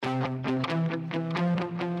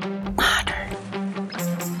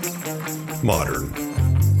Modern.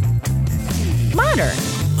 Modern.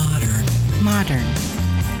 Modern. Modern.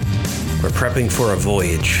 We're prepping for a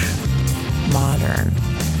voyage. Modern.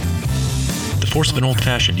 The force of an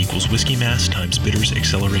old-fashioned equals whiskey mass times bitters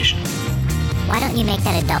acceleration. Why don't you make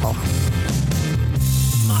that a double?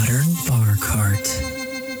 Modern Bar Cart.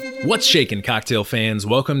 What's shaking, cocktail fans?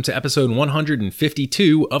 Welcome to episode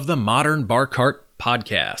 152 of the Modern Bar Cart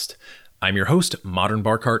podcast. I'm your host, Modern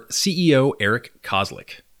Bar Cart CEO Eric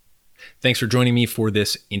Kozlik. Thanks for joining me for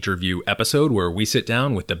this interview episode where we sit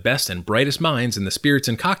down with the best and brightest minds in the spirits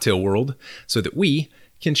and cocktail world so that we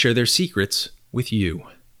can share their secrets with you.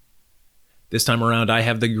 This time around, I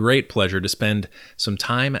have the great pleasure to spend some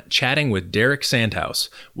time chatting with Derek Sandhaus,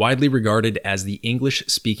 widely regarded as the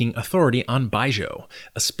English-speaking authority on Baijiu,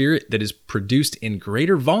 a spirit that is produced in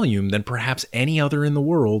greater volume than perhaps any other in the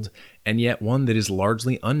world, and yet one that is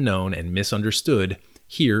largely unknown and misunderstood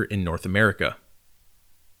here in North America.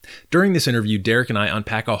 During this interview, Derek and I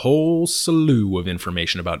unpack a whole slew of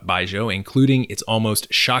information about Baijiu, including its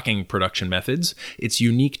almost shocking production methods, its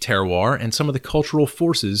unique terroir, and some of the cultural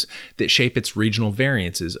forces that shape its regional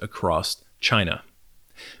variances across China.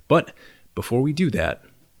 But before we do that,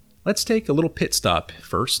 let's take a little pit stop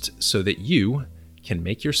first so that you can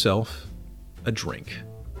make yourself a drink.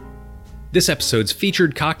 This episode's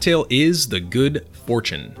featured cocktail is the Good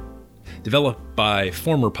Fortune. Developed by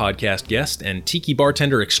former podcast guest and tiki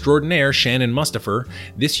bartender extraordinaire Shannon Mustafer,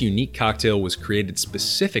 this unique cocktail was created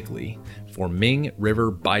specifically for Ming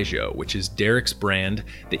River Baijiu, which is Derek's brand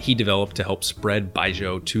that he developed to help spread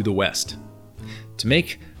Baijiu to the West. To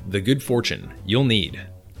make the Good Fortune, you'll need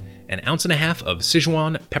 1.5 ounces of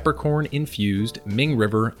Sichuan peppercorn-infused Ming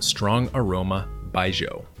River Strong Aroma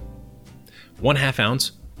Baijiu, 1/2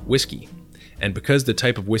 ounce whiskey. And because the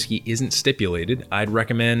type of whiskey isn't stipulated, I'd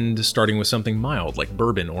recommend starting with something mild like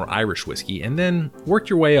bourbon or Irish whiskey, and then work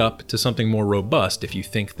your way up to something more robust if you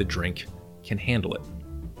think the drink can handle it.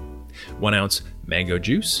 1 ounce mango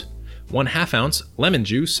juice, 1/2 ounce lemon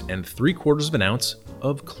juice, and 3/4 ounce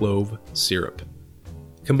of clove syrup.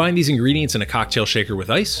 Combine these ingredients in a cocktail shaker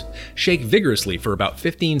with ice, shake vigorously for about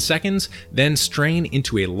 15 seconds, then strain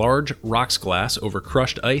into a large rocks glass over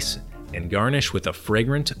crushed ice, and garnish with a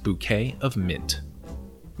fragrant bouquet of mint.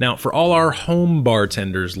 Now, for all our home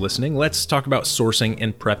bartenders listening, let's talk about sourcing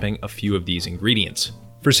and prepping a few of these ingredients.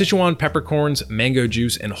 For Sichuan peppercorns, mango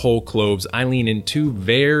juice, and whole cloves, I lean in two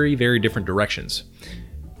very, very different directions.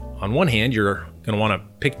 On one hand, you're going to want to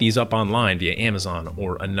pick these up online via Amazon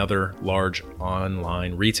or another large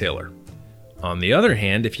online retailer. On the other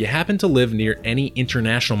hand, if you happen to live near any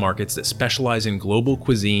international markets that specialize in global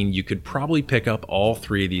cuisine, you could probably pick up all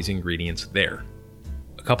three of these ingredients there.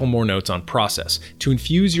 A couple more notes on process. To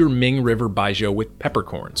infuse your Ming River Baijiu with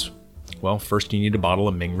peppercorns, well, first you need a bottle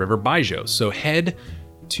of Ming River Baijiu. So head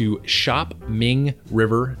to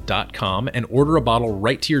shopmingriver.com and order a bottle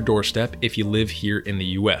right to your doorstep if you live here in the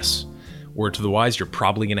US. Word to the wise, you're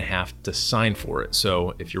probably going to have to sign for it.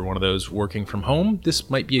 So if you're one of those working from home, this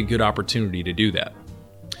might be a good opportunity to do that.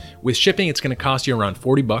 With shipping, it's going to cost you around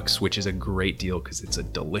 $40, which is a great deal because it's a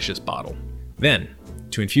delicious bottle. Then,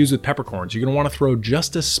 to infuse with peppercorns, you're going to want to throw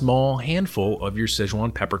just a small handful of your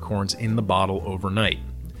Sichuan peppercorns in the bottle overnight.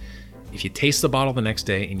 If you taste the bottle the next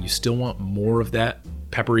day and you still want more of that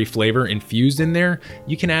peppery flavor infused in there,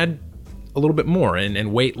 you can add a little bit more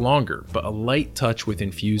and wait longer, but a light touch with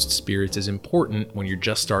infused spirits is important when you're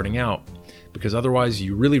just starting out, because otherwise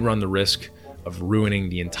you really run the risk of ruining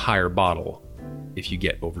the entire bottle if you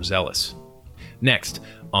get overzealous. Next,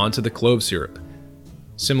 onto the clove syrup.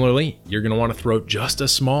 Similarly, you're going to want to throw just a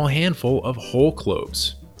small handful of whole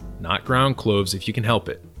cloves, not ground cloves if you can help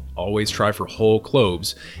it. Always try for whole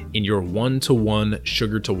cloves in your 1-to-1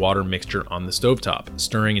 sugar to water mixture on the stovetop,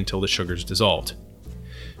 stirring until the sugar's dissolved.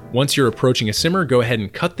 Once you're approaching a simmer, go ahead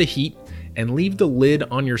and cut the heat and leave the lid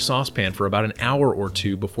on your saucepan for about an hour or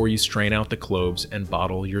two before you strain out the cloves and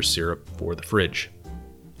bottle your syrup for the fridge.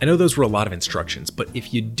 I know those were a lot of instructions, but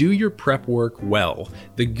if you do your prep work well,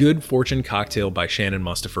 the Good Fortune cocktail by Shannon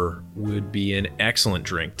Mustafer would be an excellent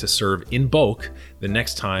drink to serve in bulk the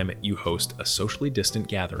next time you host a socially distant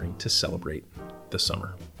gathering to celebrate the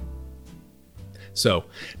summer. So,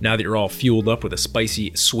 now that you're all fueled up with a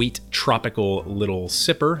spicy, sweet, tropical little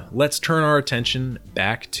sipper, let's turn our attention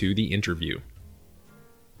back to the interview.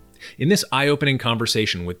 In this eye-opening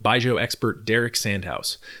conversation with Baijiu expert Derek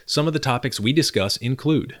Sandhaus, some of the topics we discuss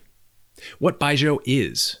include what Baijiu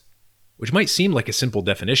is, which might seem like a simple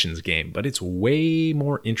definitions game, but it's way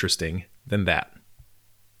more interesting than that.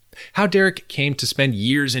 How Derek came to spend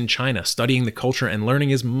years in China studying the culture and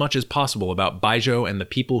learning as much as possible about Baijiu and the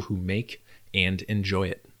people who make and enjoy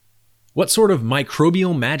it. What sort of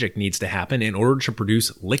microbial magic needs to happen in order to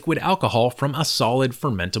produce liquid alcohol from a solid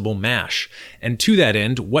fermentable mash? And to that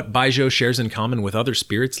end, what Baijiu shares in common with other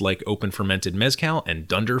spirits like open fermented mezcal and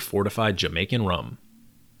dunder fortified Jamaican rum?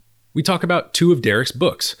 We talk about two of Derek's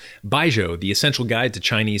books, Baijiu, The Essential Guide to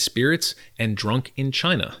Chinese Spirits, and Drunk in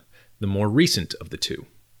China, the more recent of the two.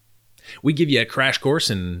 We give you a crash course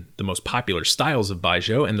in the most popular styles of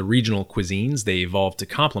Baijiu and the regional cuisines they evolved to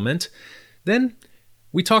complement. Then,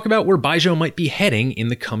 we talk about where Baijiu might be heading in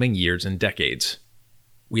the coming years and decades.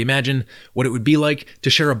 We imagine what it would be like to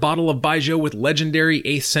share a bottle of Baijiu with legendary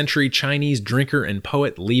 8th century Chinese drinker and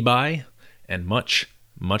poet Li Bai, and much,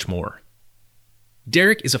 much more.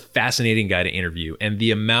 Derek is a fascinating guy to interview, and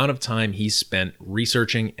the amount of time he's spent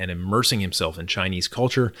researching and immersing himself in Chinese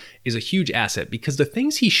culture is a huge asset because the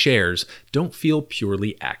things he shares don't feel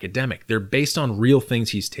purely academic. They're based on real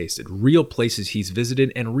things he's tasted, real places he's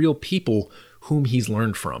visited, and real people whom he's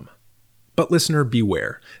learned from. But listener,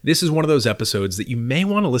 beware. This is one of those episodes that you may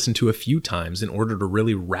want to listen to a few times in order to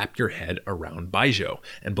really wrap your head around Baijiu.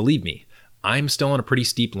 And believe me, I'm still on a pretty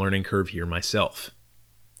steep learning curve here myself.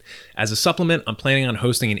 As a supplement, I'm planning on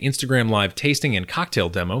hosting an Instagram live tasting and cocktail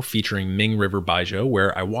demo featuring Ming River Baijiu,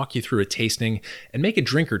 where I walk you through a tasting and make a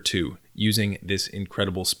drink or two using this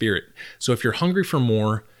incredible spirit. So if you're hungry for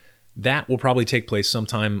more, that will probably take place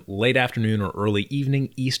sometime late afternoon or early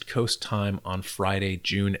evening East Coast time on Friday,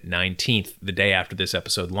 June 19th, the day after this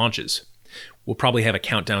episode launches. We'll probably have a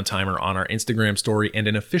countdown timer on our Instagram story and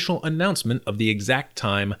an official announcement of the exact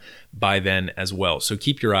time by then as well, so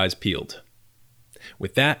keep your eyes peeled.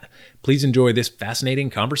 With that, please enjoy this fascinating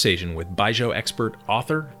conversation with Baijiu expert,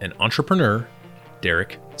 author, and entrepreneur,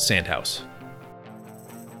 Derek Sandhaus.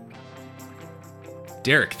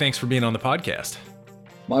 Derek, thanks for being on the podcast.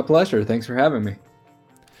 My pleasure. Thanks for having me.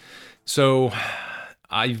 So,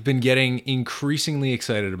 I've been getting increasingly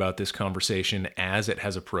excited about this conversation as it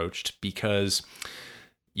has approached because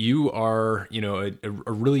you are,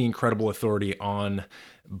 a really incredible authority on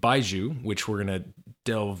Baijiu, which we're going to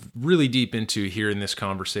delve really deep into here in this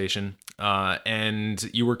conversation. And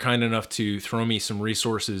you were kind enough to throw me some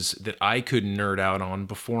resources that I could nerd out on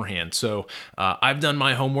beforehand. So I've done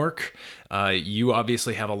my homework. You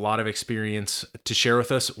obviously have a lot of experience to share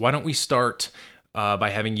with us. Why don't we start by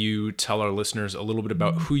having you tell our listeners a little bit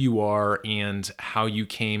about who you are and how you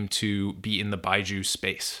came to be in the Baijiu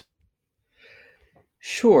space?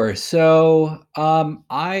 Sure. So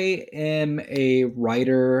I am a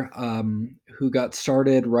writer who got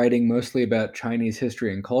started writing mostly about Chinese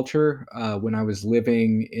history and culture when I was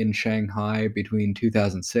living in Shanghai between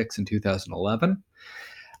 2006 and 2011.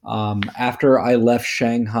 After I left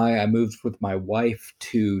Shanghai, I moved with my wife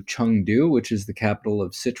to Chengdu, which is the capital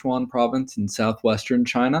of Sichuan province in southwestern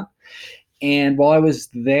China. And while I was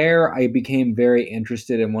there, I became very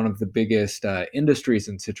interested in one of the biggest industries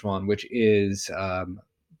in Sichuan, which is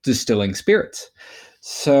distilling spirits.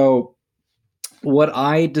 So what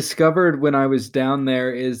I discovered when I was down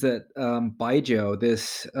there is that Baijiu,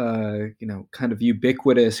 this kind of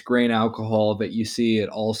ubiquitous grain alcohol that you see at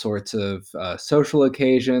all sorts of social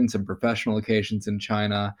occasions and professional occasions in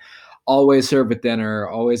China, always served at dinner,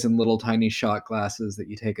 always in little tiny shot glasses that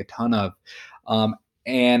you take a ton of.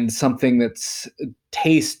 And something that's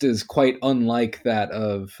taste is quite unlike that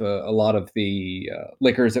of a lot of the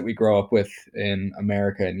liquors that we grow up with in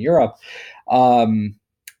America and Europe.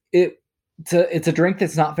 It's a drink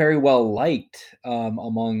that's not very well liked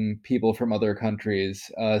among people from other countries.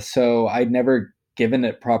 So I'd never given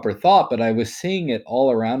it proper thought, but I was seeing it all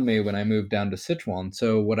around me when I moved down to Sichuan.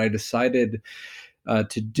 So what I decided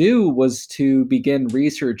to do was to begin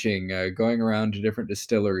researching, going around to different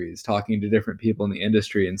distilleries, talking to different people in the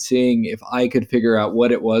industry, and seeing if I could figure out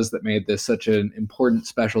what it was that made this such an important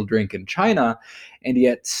special drink in China, and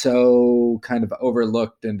yet so kind of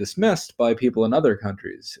overlooked and dismissed by people in other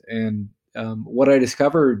countries. And what I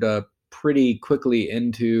discovered pretty quickly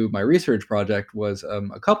into my research project was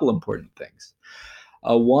a couple important things.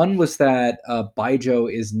 One was that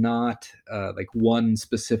Baijiu is not like one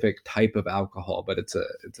specific type of alcohol, but it's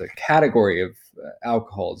a category of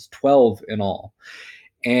alcohols, 12 in all,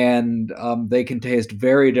 and they can taste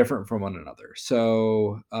very different from one another.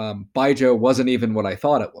 So Baijiu wasn't even what I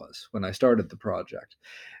thought it was when I started the project.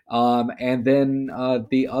 And then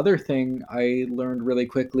the other thing I learned really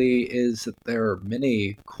quickly is that there are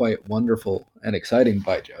many quite wonderful and exciting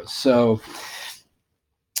Baijius. So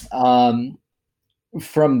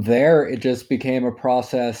from there, it just became a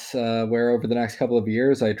process where over the next couple of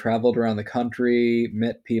years, I traveled around the country,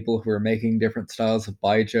 met people who were making different styles of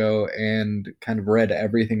Baijiu, and kind of read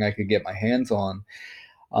everything I could get my hands on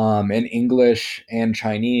in English and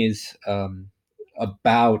Chinese.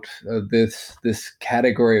 about this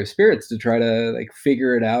category of spirits to try to like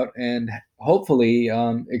figure it out and hopefully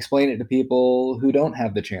explain it to people who don't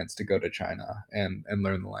have the chance to go to China and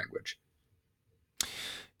learn the language.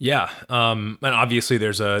 Yeah, and obviously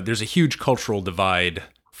there's a huge cultural divide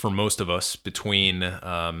for most of us between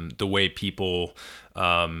the way people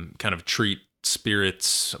kind of treat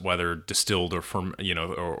spirits, whether distilled or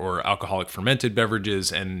or alcoholic fermented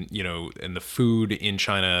beverages, and and the food in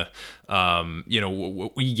China.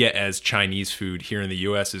 What we get as Chinese food here in the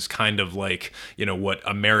U.S. is kind of like what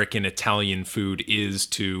American Italian food is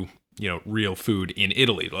to real food in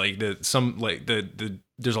Italy. Like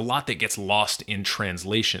there's a lot that gets lost in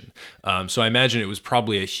translation. So I imagine it was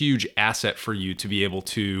probably a huge asset for you to be able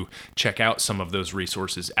to check out some of those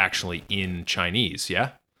resources actually in Chinese.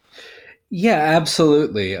 Yeah. Yeah,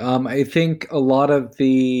 absolutely. I think a lot of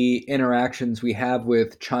the interactions we have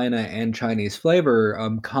with China and Chinese flavor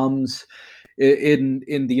comes in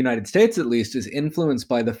the United States, at least, is influenced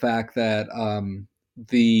by the fact that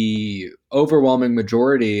the overwhelming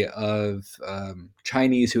majority of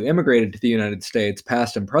Chinese who immigrated to the United States,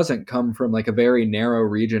 past and present, come from like a very narrow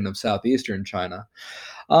region of southeastern China,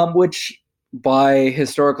 which by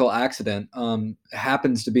historical accident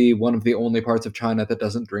happens to be one of the only parts of China that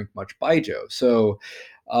doesn't drink much baijiu. So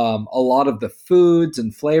a lot of the foods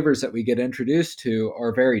and flavors that we get introduced to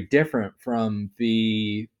are very different from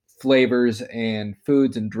the flavors and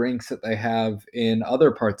foods and drinks that they have in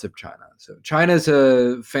other parts of China. So China is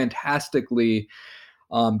a fantastically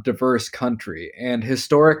diverse country, and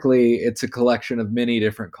historically it's a collection of many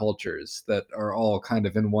different cultures that are all kind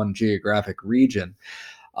of in one geographic region.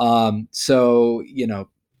 So,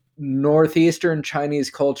 Northeastern Chinese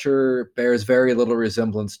culture bears very little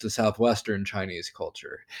resemblance to Southwestern Chinese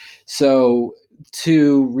culture. So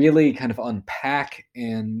to really kind of unpack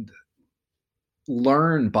and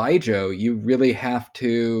learn Baijiu, you really have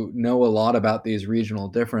to know a lot about these regional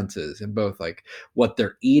differences in both like what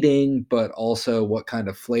they're eating, but also what kind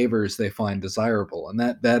of flavors they find desirable. And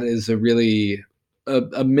that is a really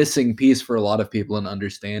a missing piece for a lot of people in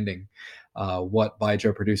understanding what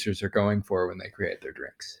Baijiu producers are going for when they create their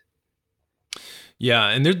drinks. Yeah,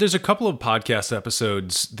 and there's a couple of podcast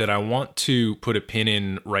episodes that I want to put a pin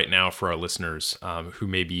in right now for our listeners who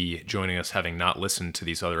may be joining us having not listened to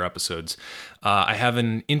these other episodes. I have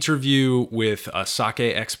an interview with a sake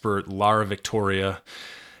expert, Lara Victoria,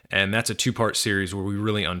 and that's a 2-part series where we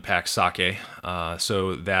really unpack sake.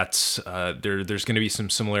 So that's there's going to be some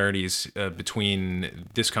similarities between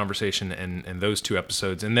this conversation and those 2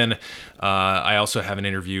 episodes. And then I also have an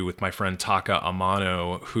interview with my friend Taka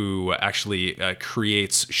Amano, who actually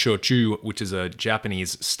creates shochu, which is a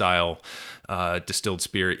Japanese style distilled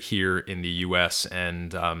spirit here in the U.S.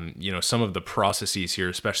 And some of the processes here,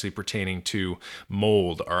 especially pertaining to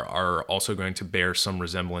mold, are also going to bear some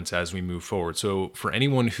resemblance as we move forward. So for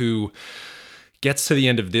anyone who gets to the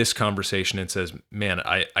end of this conversation and says, man,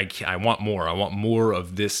 I want more. I want more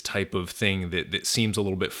of this type of thing that seems a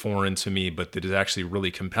little bit foreign to me, but that is actually really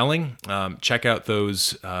compelling. Check out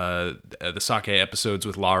those, the sake episodes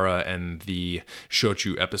with Lara and the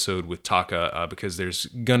shochu episode with Taka, because there's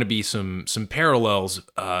going to be some parallels,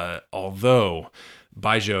 although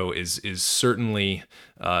Baijiu is certainly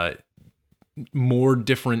more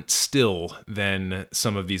different still than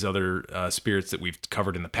some of these other spirits that we've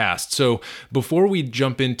covered in the past. So before we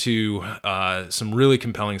jump into some really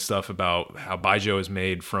compelling stuff about how Baijiu is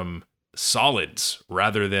made from solids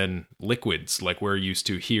rather than liquids like we're used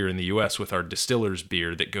to here in the US with our distiller's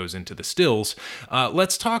beer that goes into the stills,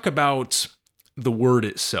 let's talk about the word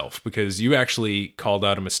itself, because you actually called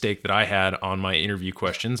out a mistake that I had on my interview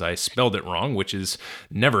questions. I spelled it wrong, which is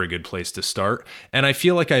never a good place to start. And I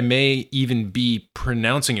feel like I may even be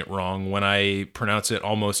pronouncing it wrong when I pronounce it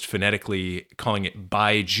almost phonetically, calling it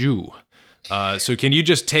Baijiu. So can you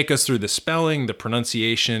just take us through the spelling, the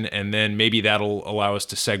pronunciation, and then maybe that'll allow us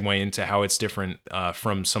to segue into how it's different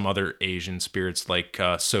from some other Asian spirits like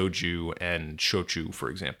soju and shochu, for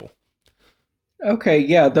example. Okay,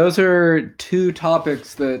 yeah, those are 2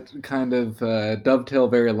 topics that kind of dovetail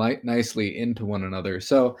very nicely into one another.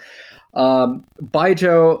 So,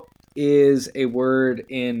 Baijiu is a word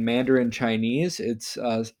in Mandarin Chinese. It's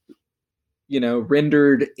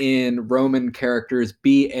rendered in Roman characters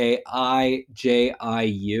Baiju,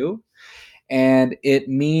 and it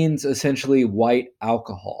means essentially white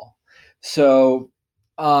alcohol. So,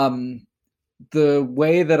 the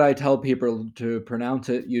way that I tell people to pronounce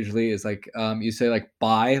it usually is like you say like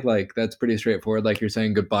bye, like that's pretty straightforward, like you're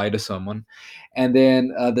saying goodbye to someone. And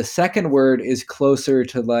then the second word is closer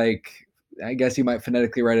to like, I guess you might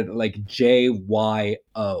phonetically write it like JYO.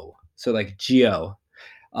 So like Geo.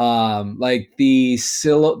 Like the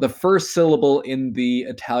first syllable in the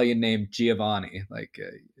Italian name Giovanni,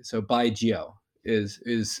 so Baijiu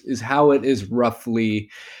is how it is roughly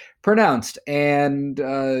pronounced, and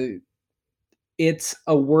it's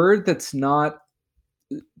a word that's not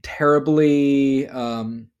terribly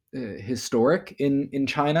historic in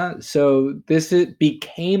China. So it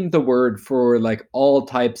became the word for like all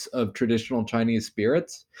types of traditional Chinese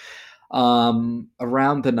spirits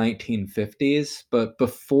around the 1950s. But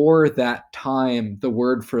before that time, the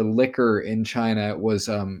word for liquor in China was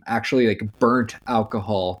actually like burnt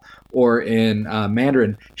alcohol, or in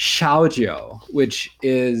Mandarin, shaojiu, which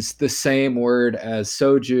is the same word as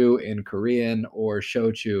soju in Korean or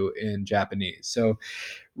shochu in Japanese. So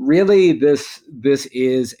really this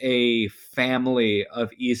is a family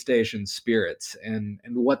of East Asian spirits, and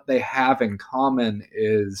what they have in common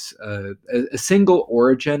is a single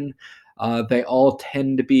origin. They all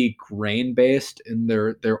tend to be grain based in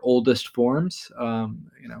their oldest forms.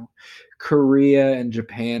 Korea and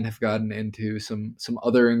Japan have gotten into some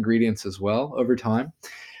other ingredients as well over time,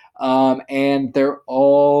 and they're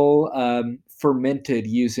all fermented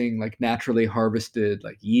using like naturally harvested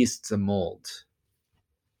like yeasts and molds.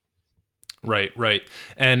 Right.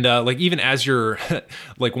 And like even as you're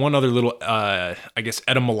like one other little I guess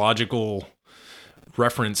etymological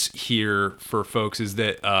reference here for folks is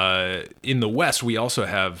that in the West we also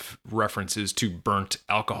have references to burnt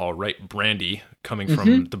alcohol, right? Brandy coming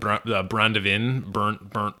from the brandevin,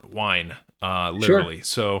 burnt wine, literally.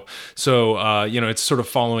 Sure. So it's sort of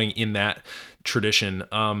following in that tradition.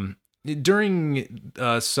 During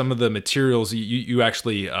some of the materials, you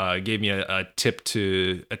actually gave me a tip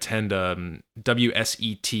to attend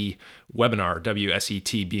WSET webinar,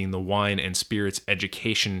 WSET being the Wine and Spirits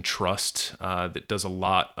Education Trust that does a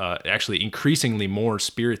lot, actually increasingly more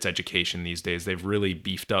spirits education these days. They've really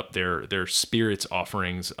beefed up their spirits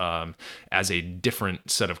offerings as a different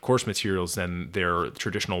set of course materials than their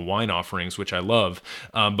traditional wine offerings, which I love.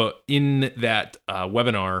 But in that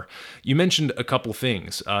webinar, you mentioned a couple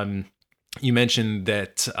things. You mentioned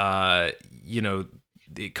that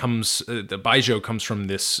it comes the Baijiu comes from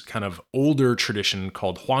this kind of older tradition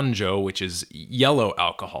called Huanzhou, which is yellow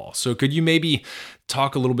alcohol. So could you maybe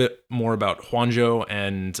talk a little bit more about Huanzhou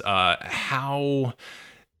and how,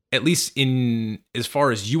 at least in as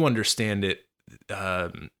far as you understand it,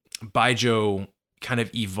 Baijiu kind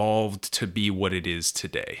of evolved to be what it is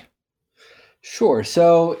today? Sure.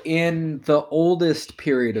 So in the oldest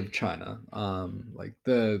period of China, like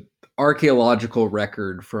the archaeological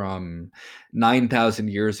record from 9,000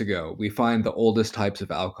 years ago, we find the oldest types of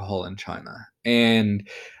alcohol in China. And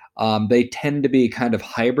they tend to be kind of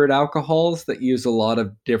hybrid alcohols that use a lot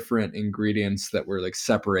of different ingredients that were like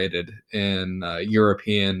separated in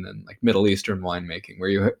European and like Middle Eastern winemaking, where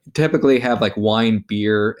you typically have like wine,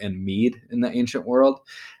 beer, and mead in the ancient world,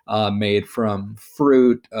 made from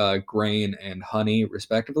fruit, grain, and honey,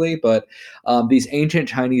 respectively. But these ancient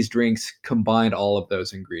Chinese drinks combined all of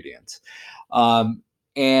those ingredients.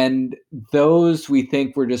 And those we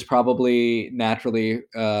think were just probably naturally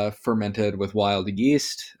fermented with wild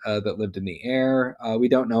yeast that lived in the air. We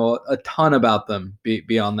don't know a ton about them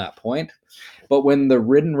beyond that point. But when the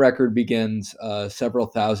written record begins several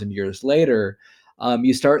thousand years later,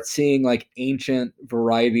 you start seeing like ancient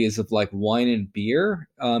varieties of like wine and beer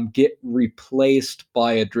get replaced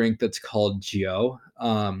by a drink that's called jiu,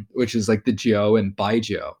 which is like the jiu and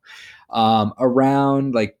baijiu.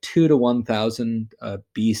 Around like 2 to 1000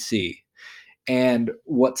 BC. And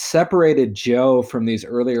what separated Joe from these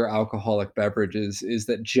earlier alcoholic beverages is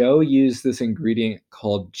that Joe used this ingredient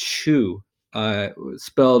called chu,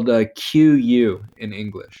 spelled Qu in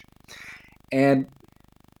English. And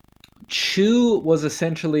chu was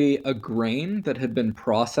essentially a grain that had been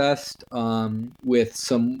processed with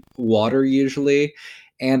some water usually,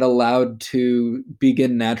 and allowed to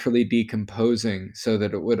begin naturally decomposing so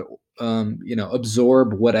that it would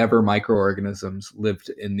absorb whatever microorganisms lived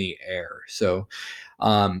in the air. So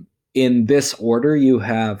in this order, you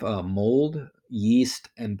have mold, yeast,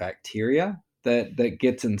 and bacteria that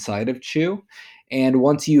gets inside of chu. And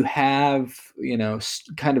once you have,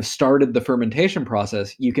 kind of started the fermentation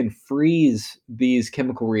process, you can freeze these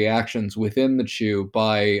chemical reactions within the chu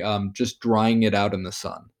by just drying it out in the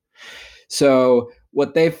sun. So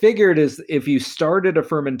what they figured is if you started a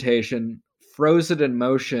fermentation, froze it in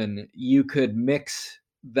motion, you could mix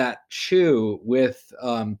that chu with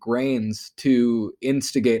grains to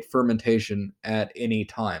instigate fermentation at any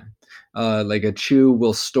time. Like a chu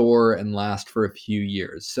will store and last for a few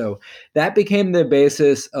years. So that became the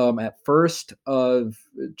basis at first of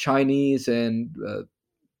Chinese and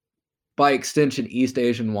by extension East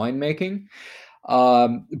Asian winemaking.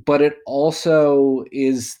 But it also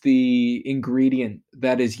is the ingredient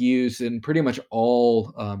that is used in pretty much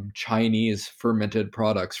all Chinese fermented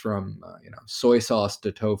products, from soy sauce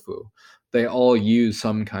to tofu. They all use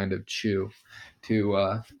some kind of chew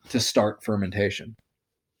to start fermentation.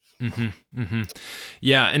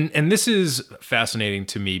 Yeah, and this is fascinating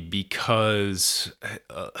to me because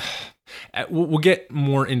we'll get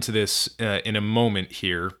more into this in a moment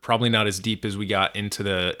here. Probably not as deep as we got into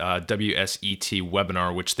the WSET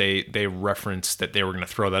webinar, which they referenced that they were going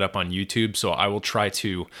to throw that up on YouTube. So I will try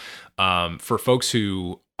to, for folks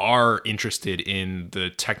who are interested in the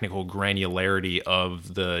technical granularity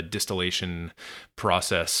of the distillation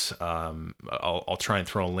process, I'll try and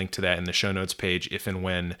throw a link to that in the show notes page if and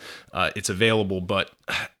when it's available. But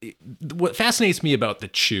what fascinates me about the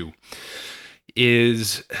chew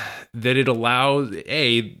is that it allows,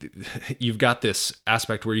 you've got this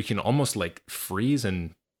aspect where you can almost like freeze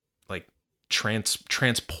and like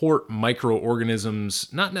transport microorganisms,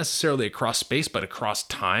 not necessarily across space, but across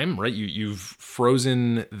time, right? You've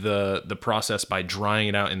frozen the process by drying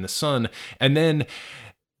it out in the sun. And then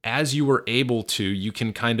as you were able to, you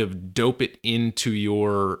can kind of dope it into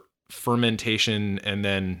your fermentation and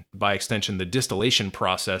then by extension the distillation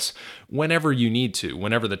process whenever you need to,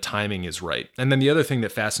 whenever the timing is right. And then the other thing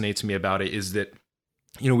that fascinates me about it is that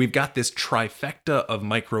we've got this trifecta of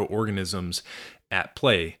microorganisms at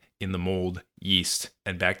play in the mold, yeast,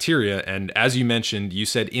 and bacteria. And as you mentioned, you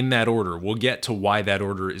said in that order. We'll get to why that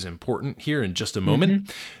order is important here in just a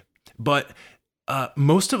moment. But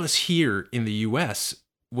most of us here in the US,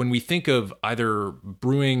 when we think of either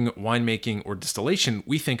brewing, winemaking, or distillation,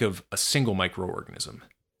 we think of a single microorganism,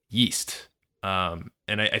 yeast. And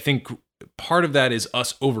I think part of that is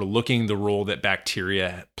us overlooking the role that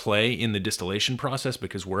bacteria play in the distillation process,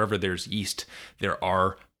 because wherever there's yeast, there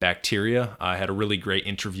are bacteria. I had a really great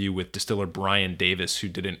interview with distiller Brian Davis, who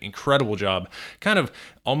did an incredible job kind of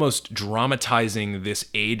almost dramatizing this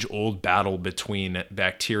age-old battle between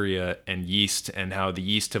bacteria and yeast, and how the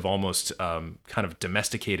yeast have almost kind of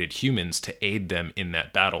domesticated humans to aid them in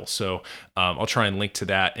that battle. So I'll try and link to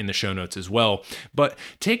that in the show notes as well. But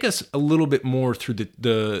take us a little bit more through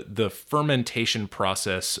the fermentation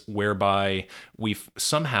process, whereby we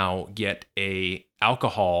somehow get a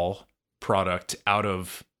alcohol product out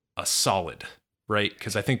of a solid, right?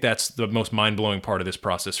 Because I think that's the most mind-blowing part of this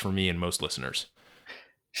process for me and most listeners.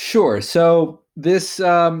 Sure. So this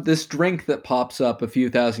drink that pops up a few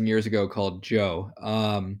thousand years ago called Joe,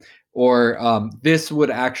 this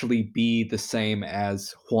would actually be the same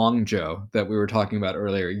as Huangzhou that we were talking about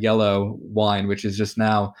earlier, yellow wine, which is just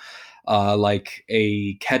now like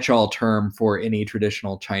a catch-all term for any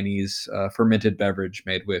traditional Chinese fermented beverage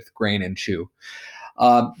made with grain and chew.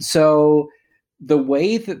 So the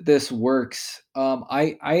way that this works,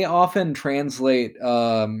 I often translate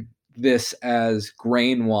this as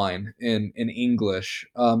grain wine in English,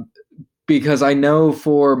 because I know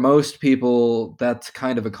for most people that's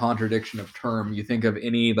kind of a contradiction of term. You think of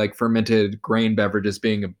any like fermented grain beverage as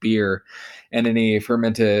being a beer, and any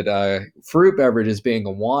fermented fruit beverage as being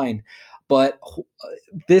a wine. But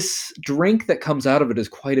this drink that comes out of it is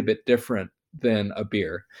quite a bit different than a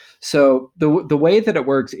beer. So the way that it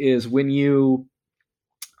works is when you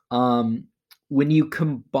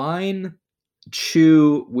combine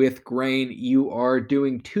chew with grain, you are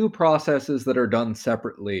doing two processes that are done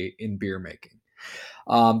separately in beer making.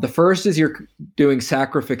 The first is you're doing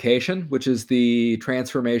saccharification, which is the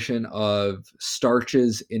transformation of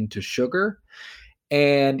starches into sugar.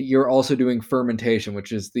 And you're also doing fermentation,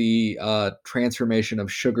 which is the transformation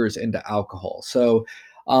of sugars into alcohol. So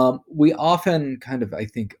we often kind of, I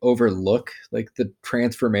think, overlook like the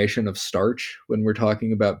transformation of starch when we're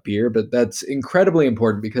talking about beer, but that's incredibly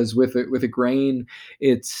important, because with a grain,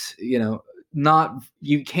 it's, not,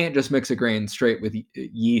 you can't just mix a grain straight with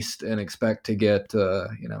yeast and expect to get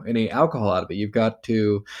any alcohol out of it. You've got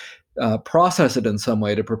to process it in some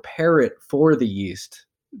way to prepare it for the yeast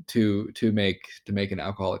to make an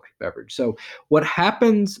alcoholic beverage. So what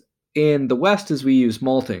happens in the West is we use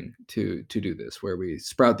malting to do this, where we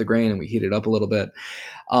sprout the grain and we heat it up a little bit.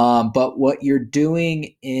 But what you're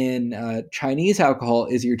doing in Chinese alcohol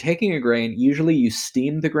is you're taking a grain. Usually you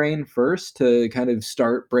steam the grain first to kind of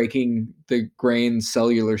start breaking the grain's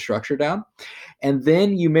cellular structure down. And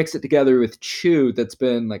then you mix it together with chew that's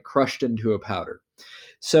been like crushed into a powder.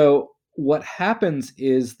 So what happens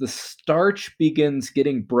is the starch begins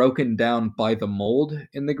getting broken down by the mold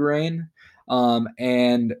in the grain,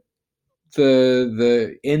 and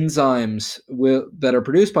the enzymes that are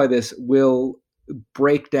produced by this will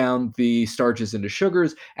break down the starches into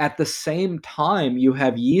sugars. At the same time, you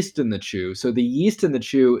have yeast in the chew. So the yeast in the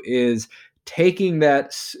chew is taking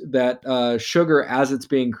that sugar as it's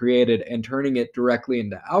being created and turning it directly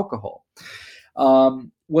into alcohol.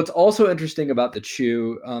 What's also interesting about the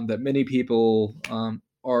chew that many people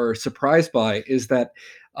are surprised by is that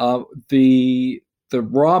the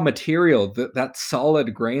raw material, that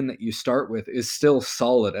solid grain that you start with, is still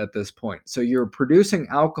solid at this point. So you're producing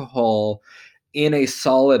alcohol in a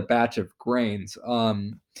solid batch of grains.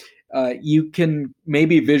 You can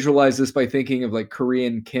maybe visualize this by thinking of like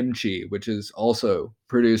Korean kimchi, which is also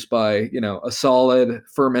produced by, a solid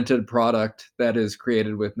fermented product that is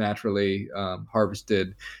created with naturally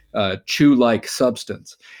harvested chew-like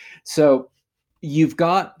substance. So you've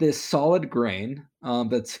got this solid grain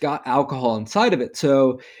that's got alcohol inside of it.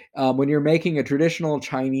 So when you're making a traditional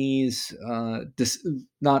Chinese,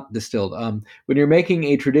 not distilled, when you're making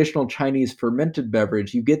a traditional Chinese fermented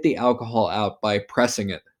beverage, you get the alcohol out by pressing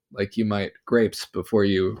it, like you might grapes before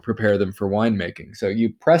you prepare them for winemaking. So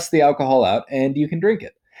you press the alcohol out and you can drink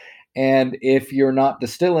it. And if you're not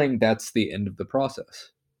distilling, that's the end of the process.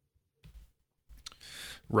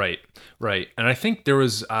 Right. And I think there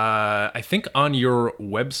was, I think on your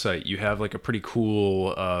website, you have like a pretty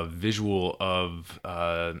cool visual of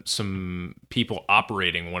some people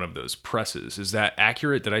operating one of those presses. Is that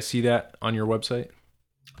accurate? Did I see that on your website?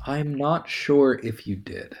 I'm not sure if you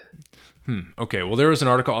did. Okay, well, there was an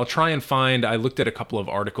article. I'll try and find. I looked at a couple of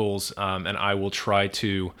articles, and I will try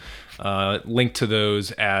to link to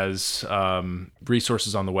those as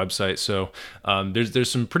resources on the website. So there's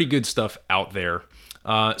some pretty good stuff out there.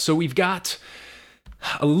 So we've got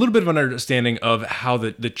a little bit of an understanding of how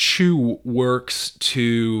the chew works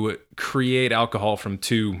to create alcohol from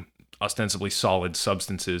two ostensibly solid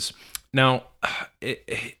substances. Now,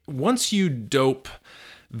 once you dope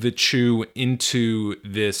the chew into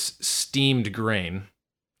this steamed grain,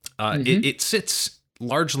 it sits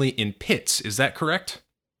largely in pits. Is that correct?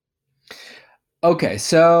 Okay,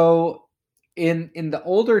 so in the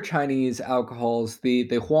older Chinese alcohols, the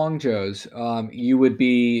Huangjius, you would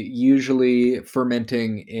be usually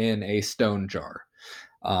fermenting in a stone jar.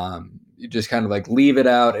 You just kind of like leave it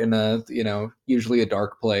out in a, usually a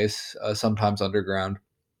dark place, sometimes underground.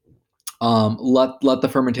 Let the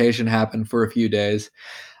fermentation happen for a few days.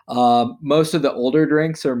 Most of the older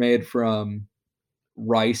drinks are made from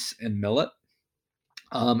rice and millet.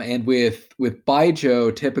 And with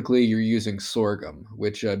Baijiu, typically you're using sorghum,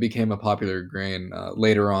 which became a popular grain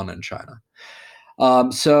later on in China.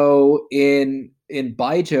 So in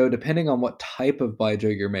Baijiu, depending on what type of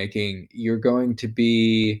Baijiu you're making, you're going to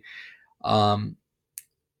be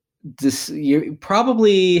you're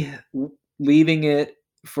probably leaving it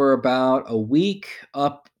for about a week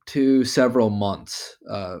up to several months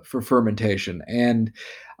for fermentation. And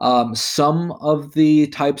some of the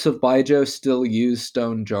types of baijiu still use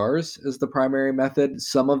stone jars as the primary method.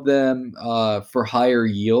 Some of them, for higher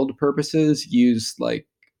yield purposes, use like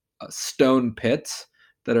stone pits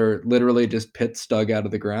that are literally just pits dug out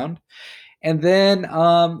of the ground. And then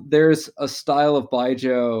there's a style of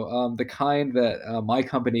baijiu, the kind that my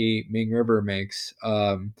company, Ming River, makes,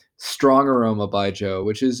 strong aroma baijiu,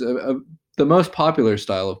 which is the most popular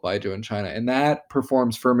style of baijiu in China. And that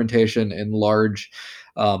performs fermentation in large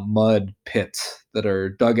mud pits that are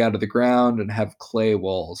dug out of the ground and have clay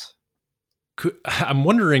walls. I'm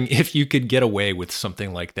wondering if you could get away with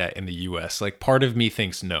something like that in the U.S. Like, part of me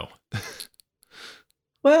thinks no.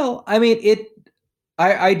 Well, I mean,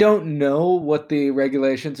 I don't know what the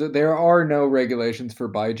regulations are. There are no regulations for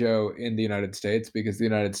baijiu in the United States because the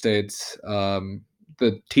United States,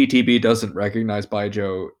 the TTB doesn't recognize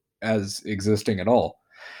baijiu as existing at all.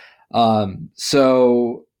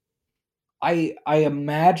 So I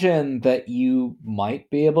imagine that you might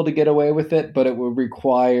be able to get away with it, but it would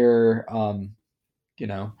require,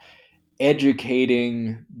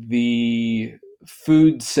 educating the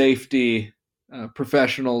food safety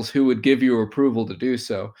professionals who would give you approval to do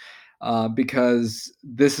so, because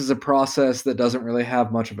this is a process that doesn't really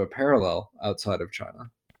have much of a parallel outside of China.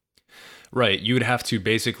 Right. You would have to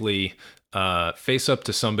basically face up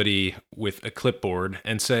to somebody with a clipboard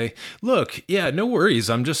and say, look, yeah, no worries.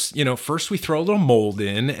 I'm just, first we throw a little mold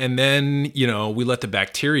in and then, we let the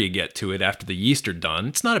bacteria get to it after the yeast are done.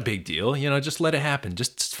 It's not a big deal. Just let it happen.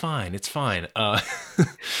 It's fine. It's fine. I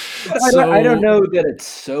don't know that it's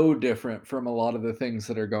so different from a lot of the things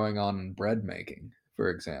that are going on in bread making, for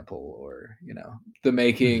example, or, the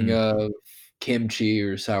making of kimchi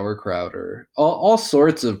or sauerkraut, or all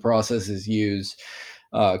sorts of processes use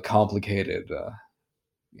complicated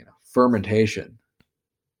fermentation.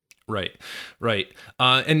 Right, right.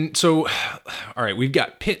 And so, all right, we've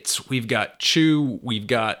got pits, we've got chew, we've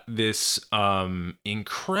got this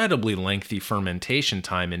incredibly lengthy fermentation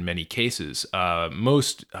time in many cases.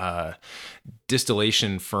 Most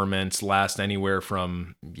distillation ferments last anywhere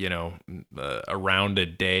from, around a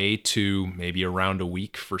day to maybe around a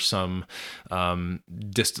week for some popular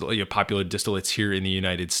distillates here in the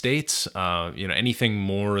United States. Anything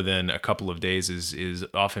more than a couple of days is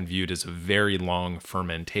often viewed as a very long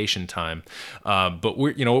fermentation time. But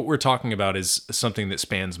what we're talking about is something that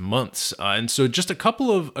spans months. And so just a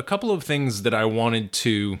couple of things that I wanted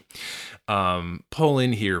to pull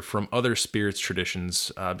in here from other spirits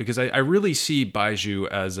traditions, because I really see Baijiu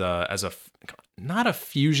as a not a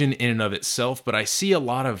fusion in and of itself, but I see a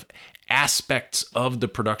lot of aspects of the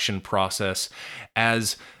production process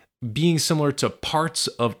as being similar to parts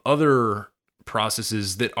of other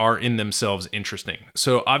processes that are in themselves interesting.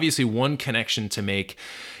 So obviously one connection to make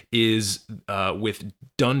is with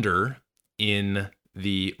dunder in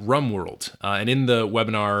the rum world. And in the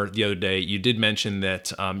webinar the other day, you did mention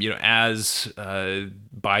that, as a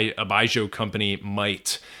Baijiu company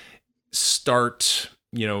might start,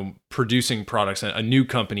 producing products, a new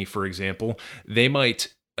company, for example, they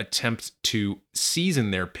might attempt to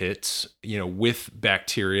season their pits, with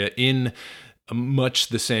bacteria in much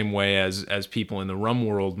the same way as people in the rum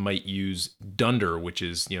world might use dunder, which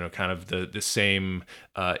is kind of the same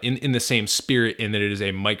in the same spirit, in that it is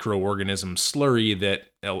a microorganism slurry that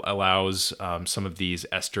allows some of these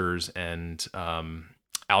esters and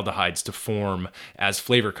aldehydes to form as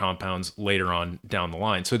flavor compounds later on down the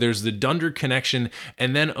line. So there's the dunder connection,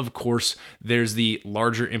 and then of course there's the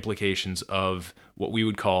larger implications of what we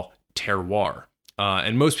would call terroir.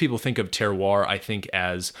 And most people think of terroir, I think,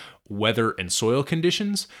 as weather and soil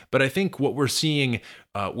conditions. But I think what we're seeing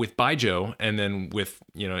with Baijiu, and then with,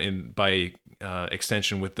 by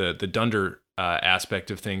extension with the dunder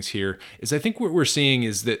aspect of things here, is I think what we're seeing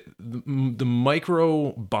is that the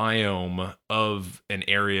microbiome of an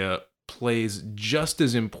area plays just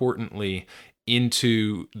as importantly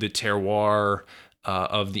into the terroir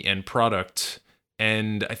of the end product.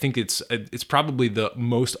 And I think it's probably the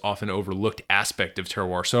most often overlooked aspect of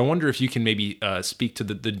terroir. So I wonder if you can maybe speak to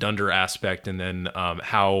the dunder aspect, and then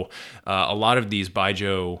how a lot of these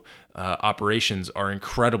Baijiu operations are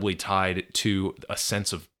incredibly tied to a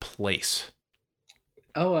sense of place.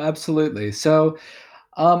 Oh, absolutely. So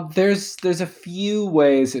there's a few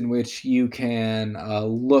ways in which you can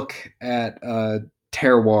look at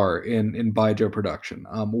terroir in Baijiu production.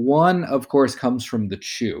 One, of course, comes from the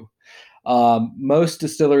chew. Most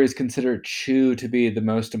distilleries consider chew to be the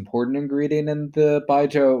most important ingredient in the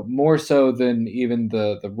Baijiu, more so than even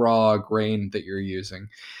the raw grain that you're using,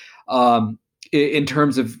 in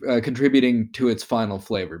terms of contributing to its final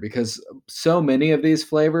flavor, because so many of these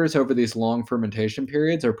flavors over these long fermentation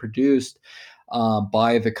periods are produced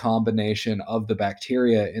by the combination of the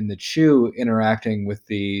bacteria in the chew interacting with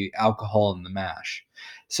the alcohol in the mash.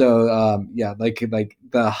 So like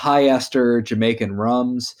the high ester Jamaican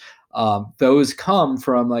rums, those come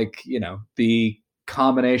from the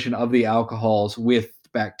combination of the alcohols with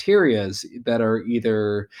bacterias that are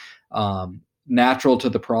either natural to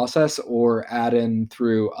the process or add in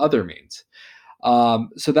through other means.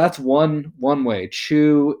 So that's one way.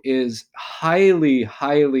 Chew is highly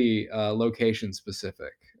location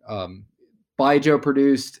specific. Baijiu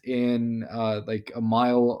produced in like a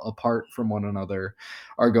mile apart from one another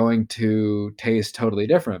are going to taste totally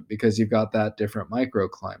different, because you've got that different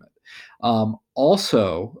microclimate.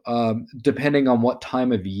 Also, depending on what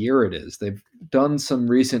time of year it is, they've done some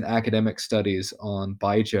recent academic studies on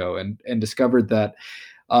Baijiu and discovered that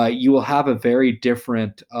you will have a very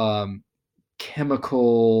different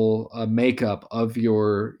chemical makeup of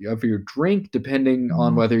your drink depending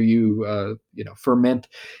on whether you ferment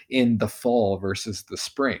in the fall versus the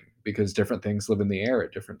spring, because different things live in the air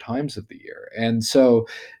at different times of the year. And so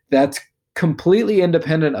that's completely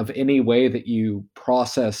independent of any way that you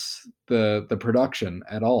process the production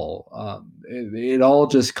at all. It all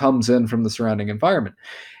just comes in from the surrounding environment.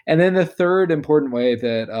 And then the third important way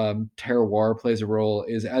that terroir plays a role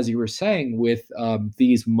is, as you were saying, with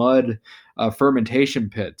these mud fermentation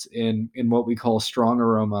pits in what we call strong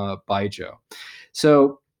aroma Baijiu.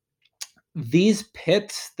 So these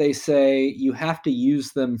pits, they say you have to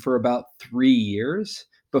use them for about 3 years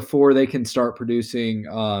before they can start producing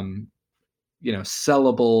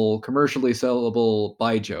commercially sellable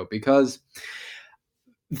Baijiu, because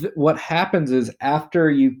what happens is, after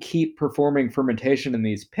you keep performing fermentation in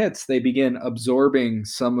these pits, they begin absorbing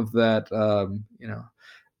some of that,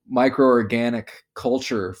 microorganic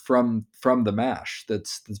culture from the mash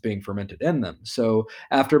that's being fermented in them. So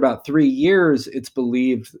after about 3 years, it's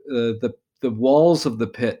believed the walls of the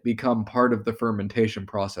pit become part of the fermentation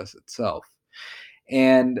process itself.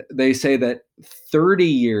 And they say that 30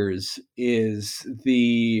 years is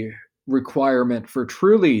the requirement for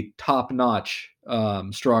truly top-notch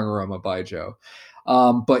strong aroma baijiu.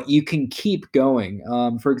 But you can keep going.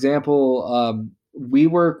 For example, we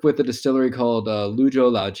work with a distillery called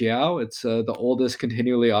Luzhou Laojiao. It's the oldest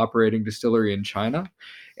continually operating distillery in China.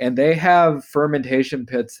 And they have fermentation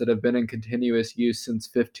pits that have been in continuous use since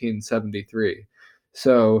 1573.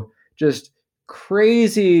 So just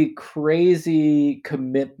crazy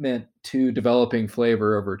commitment to developing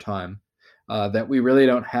flavor over time that we really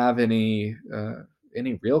don't have any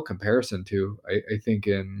real comparison to, I think,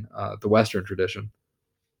 in the Western tradition.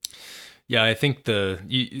 Yeah, I think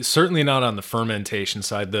certainly not on the fermentation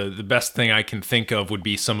side. The best thing I can think of would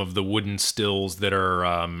be some of the wooden stills that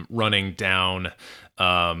are running down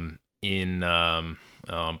in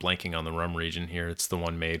I'm blanking on the rum region here. It's the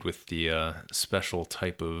one made with the special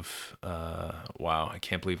type of wow, I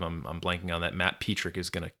can't believe I'm blanking on that. Matt Petrick is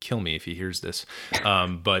gonna kill me if he hears this.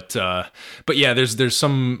 But yeah, there's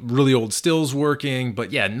some really old stills working,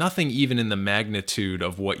 but yeah, nothing even in the magnitude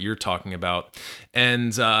of what you're talking about.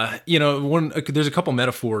 And there's a couple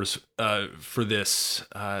metaphors for this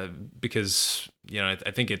because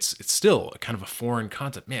I think it's still kind of a foreign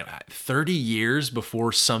concept. Man, 30 years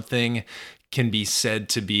before something can be said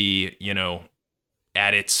to be,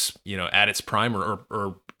 at its prime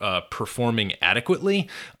or performing adequately.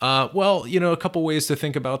 A couple ways to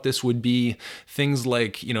think about this would be things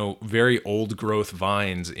like, very old growth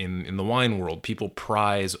vines in the wine world. People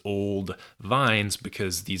prize old vines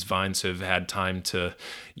because these vines have had time to,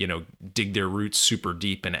 dig their roots super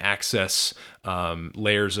deep and access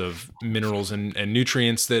layers of minerals and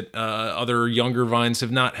nutrients that other younger vines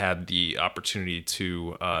have not had the opportunity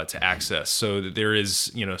to access. So there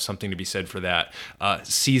is, something to be said for that.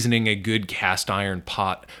 Seasoning a good cast iron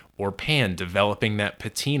pot or pan, developing that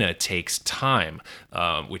patina takes time,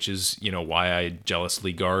 which is, why I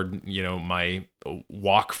jealously guard, my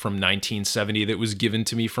wok from 1970 that was given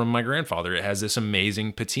to me from my grandfather. It has this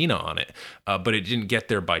amazing patina on it, but it didn't get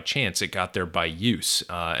there by chance. It got there by use.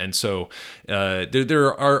 And so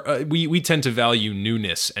there are, we tend to value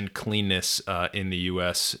newness and cleanness in the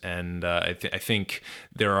U.S. And I think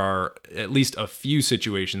there are at least a few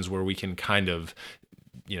situations where we can kind of,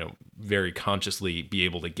 very consciously be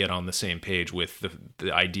able to get on the same page with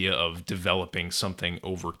the idea of developing something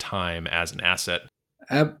over time as an asset.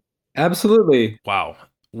 Absolutely. Wow.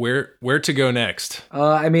 Where to go next?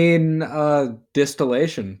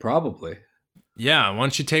 Distillation, probably. Yeah, why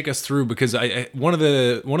don't you take us through? Because I one of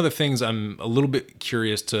the things I'm a little bit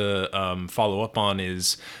curious to follow up on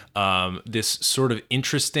is this sort of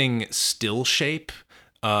interesting still shape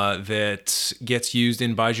that gets used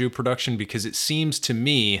in Baijiu production, because it seems to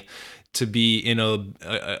me to be in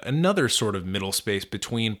another sort of middle space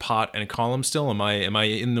between pot and column still. Am I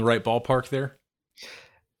in the right ballpark there?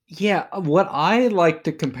 Yeah, what I like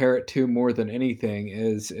to compare it to more than anything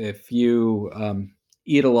is if you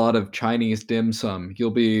eat a lot of Chinese dim sum,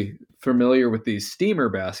 you'll be familiar with these steamer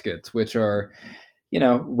baskets, which are,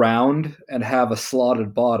 round and have a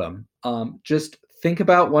slotted bottom. Just think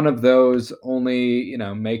about one of those, only,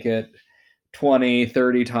 make it 20,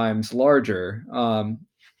 30 times larger.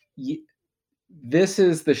 This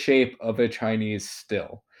is the shape of a Chinese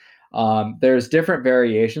still. There's different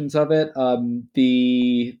variations of it.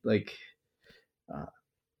 The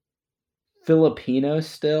Filipino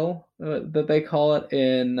still that they call it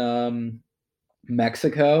in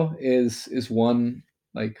Mexico is one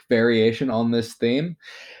variation on this theme.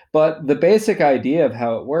 But the basic idea of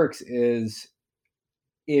how it works is,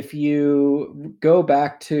 if you go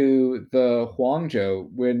back to the Huangzhou,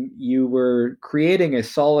 when you were creating a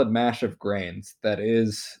solid mash of grains that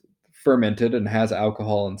is fermented and has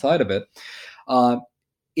alcohol inside of it,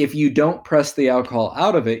 if you don't press the alcohol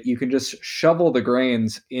out of it, you can just shovel the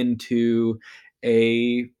grains into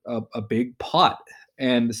a big pot.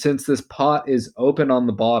 And since this pot is open on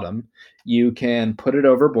the bottom, you can put it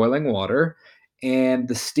over boiling water, and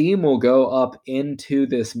the steam will go up into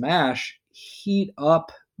this mash, heat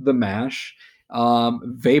up the mash,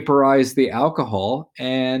 vaporize the alcohol,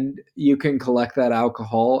 and you can collect that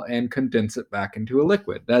alcohol and condense it back into a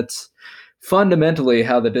liquid. That's fundamentally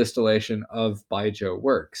how the distillation of Baijiu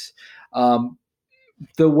works.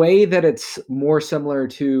 The way that it's more similar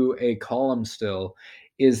to a column still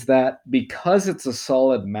is that because it's a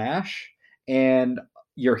solid mash and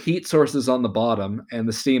your heat source is on the bottom and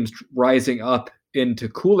the steam's rising up into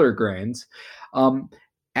cooler grains,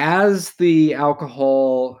 As the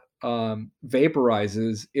alcohol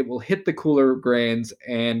vaporizes, it will hit the cooler grains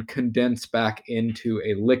and condense back into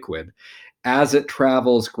a liquid. As it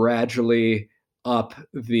travels gradually up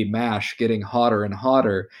the mash, getting hotter and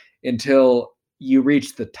hotter until you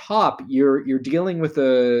reach the top, you're dealing with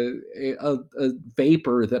a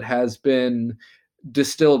vapor that has been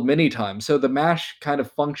distilled many times. So the mash kind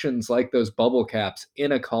of functions like those bubble caps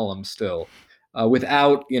in a column still,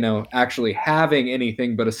 without actually having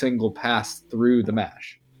anything but a single pass through the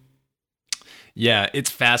mash. Yeah, it's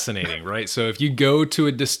fascinating, right? So if you go to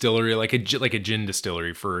a distillery, like a gin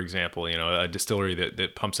distillery, for example, a distillery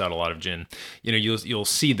that pumps out a lot of gin, you'll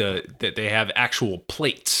see that they have actual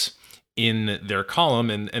plates in their column,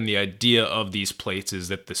 and the idea of these plates is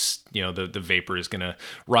that the vapor is going to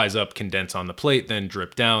rise up, condense on the plate, then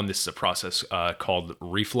drip down. This is a process called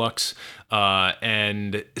reflux,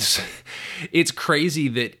 and it's crazy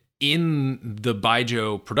that in the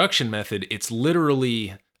Baijiu production method, it's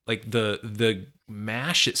literally like the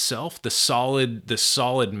mash itself, the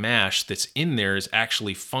solid mash that's in there is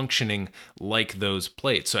actually functioning like those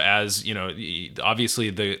plates. So as obviously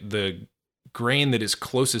the grain that is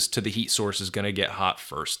closest to the heat source is going to get hot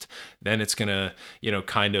first. Then it's going to,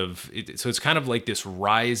 so it's kind of like this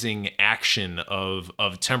rising action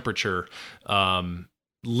of temperature,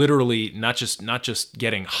 literally not just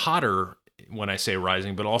getting hotter when I say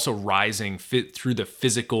rising, but also rising through the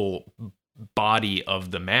physical body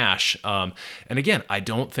of the mash. And again, I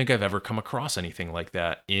don't think I've ever come across anything like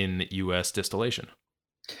that in U.S. distillation.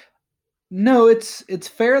 No, it's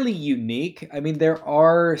fairly unique. I mean, there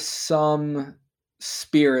are some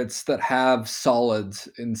spirits that have solids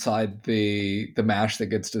inside the mash that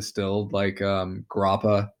gets distilled, like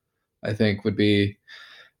grappa, I think would be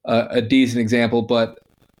a decent example. But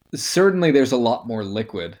certainly, there's a lot more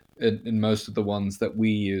liquid in most of the ones that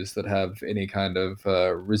we use that have any kind of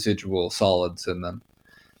residual solids in them.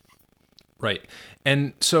 Right,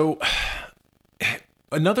 and so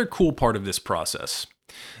another cool part of this process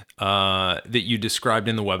that you described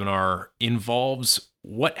in the webinar involves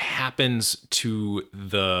what happens to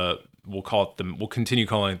we'll continue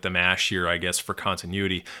calling it the mash here, I guess, for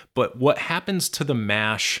continuity, but what happens to the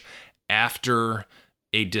mash after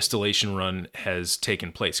a distillation run has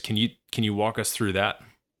taken place? Can you walk us through that?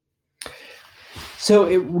 So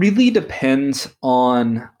it really depends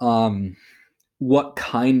on what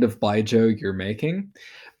kind of baijiu you're making,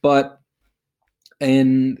 but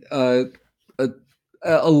in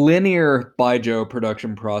a linear baijiu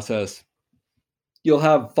production process, you'll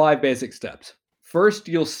have 5 basic steps. First,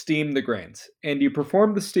 you'll steam the grains, and you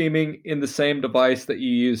perform the steaming in the same device that you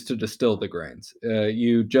use to distill the grains.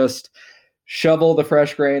 You just shovel the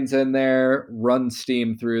fresh grains in there, run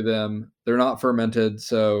steam through them. They're not fermented,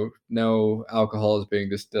 so no alcohol is being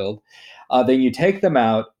distilled. Then you take them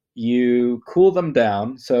out, you cool them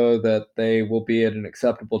down so that they will be at an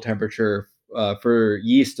acceptable temperature for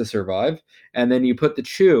yeast to survive, and then you put the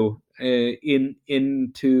chew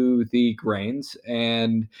into the grains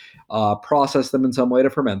and process them in some way to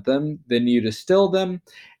ferment them. Then you distill them,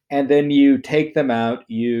 and then you take them out,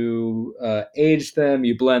 you age them,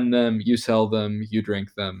 you blend them, you sell them, you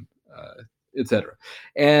drink them, etc.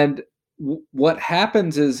 And what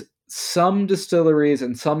happens is some distilleries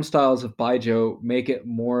and some styles of baijiu make it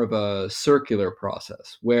more of a circular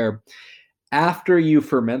process where after you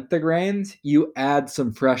ferment the grains, you add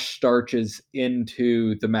some fresh starches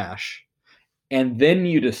into the mash and then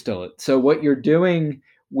you distill it. So what you're doing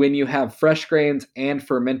when you have fresh grains and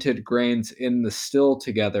fermented grains in the still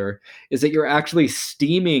together is that you're actually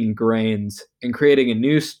steaming grains and creating a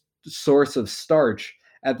new source of starch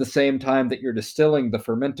at the same time that you're distilling the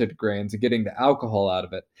fermented grains and getting the alcohol out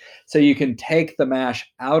of it. So you can take the mash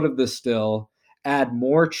out of the still, add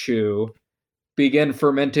more chew, begin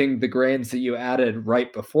fermenting the grains that you added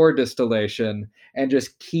right before distillation, and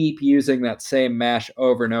just keep using that same mash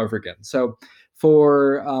over and over again. So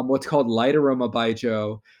for what's called light aroma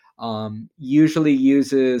baijiu, usually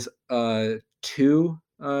uses 2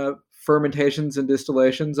 fermentations and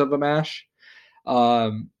distillations of a mash.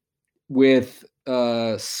 With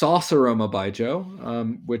sauce aroma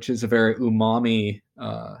baijiu, which is a very umami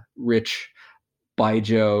rich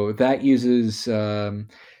baijiu, that uses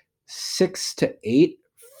 6 to 8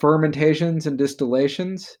 fermentations and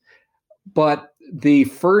distillations, but the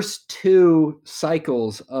first 2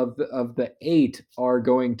 cycles of the 8 are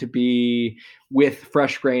going to be with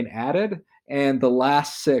fresh grain added, and the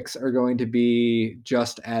last 6 are going to be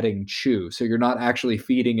just adding chew. So you're not actually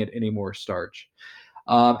feeding it any more starch.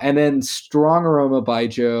 And then strong aroma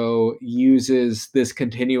baijiu uses this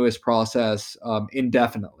continuous process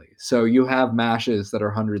indefinitely. So you have mashes that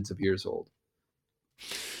are hundreds of years old.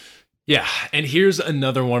 Yeah, and here's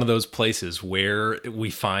another one of those places where we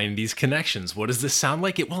find these connections. What does this sound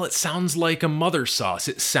like? Well, it sounds like a mother sauce.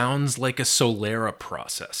 It sounds like a Solera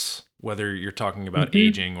process, whether you're talking about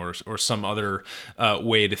aging or some other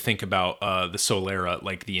way to think about the Solera,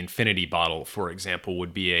 like the Infinity bottle, for example,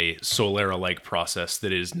 would be a Solera-like process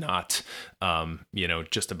that is not,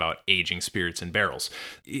 just about aging spirits in barrels.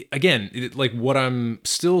 Again, like what I'm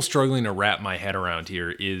still struggling to wrap my head around here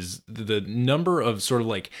is the number of sort of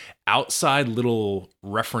like outside little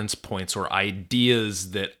reference points or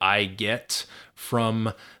ideas that I get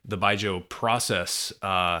from the Baijiu process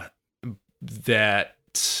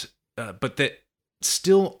but that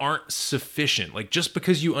still aren't sufficient. Like just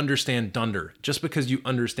because you understand Dunder, just because you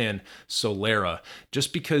understand Solera,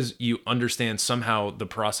 just because you understand somehow the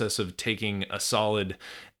process of taking a solid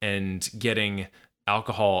and getting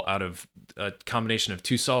alcohol out of a combination of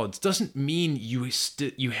two solids doesn't mean you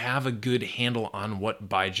have a good handle on what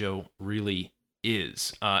Baijiu really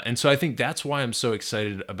is. And so I think that's why I'm so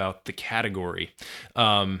excited about the category.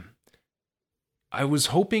 I was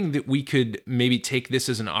hoping that we could maybe take this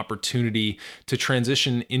as an opportunity to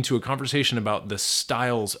transition into a conversation about the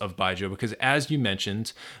styles of Baijiu, because as you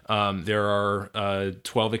mentioned, there are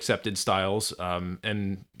 12 accepted styles,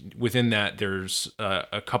 and within that, there's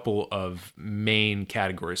a couple of main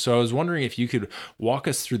categories. So I was wondering if you could walk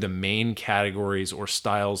us through the main categories or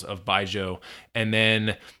styles of Baijiu, and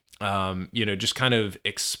then, just kind of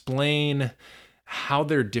explain how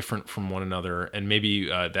they're different from one another, and maybe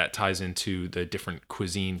that ties into the different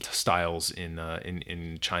cuisine styles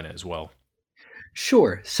in China as well.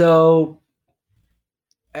 Sure. So,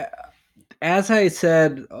 as I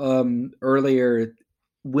said earlier,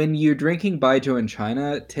 when you're drinking baijiu in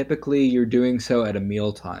China, typically you're doing so at a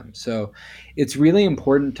mealtime. So, it's really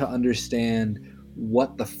important to understand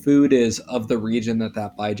what the food is of the region that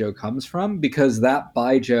baijiu comes from, because that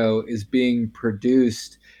baijiu is being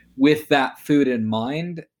produced with that food in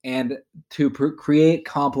mind and to create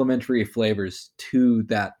complementary flavors to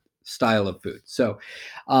that style of food. So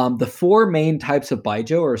the four main types of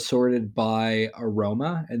baijiu are sorted by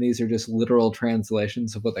aroma, and these are just literal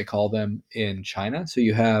translations of what they call them in China. So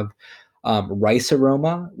you have rice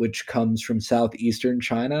aroma, which comes from southeastern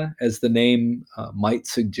China. As the name might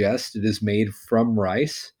suggest, it is made from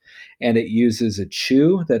rice, and it uses a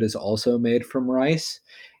chew that is also made from rice.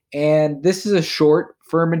 And this is a short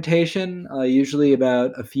fermentation, usually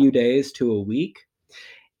about a few days to a week.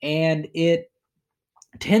 And it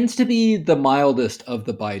tends to be the mildest of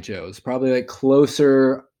the baijos, probably like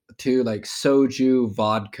closer to like soju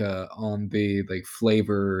vodka on the like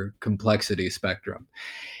flavor complexity spectrum.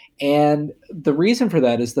 And the reason for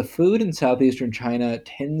that is the food in southeastern China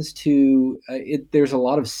tends to there's a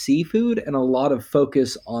lot of seafood and a lot of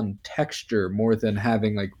focus on texture more than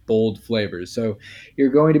having like bold flavors. So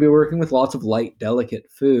you're going to be working with lots of light, delicate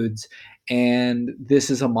foods, and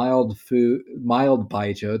this is a mild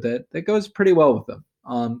baijiu that goes pretty well with them.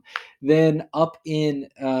 Then up in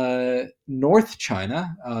North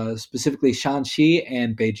China, specifically Shanxi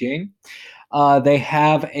and Beijing, they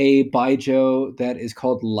have a baijiu that is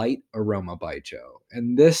called light aroma baijiu.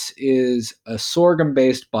 And this is a sorghum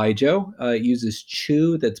based baijiu. It uses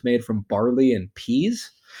chew that's made from barley and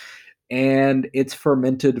peas. And it's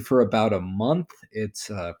fermented for about a month.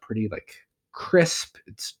 It's pretty like crisp.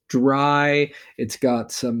 It's dry. It's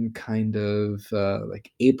got some kind of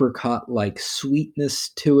like apricot like sweetness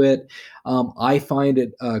to it. I find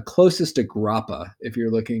it closest to grappa if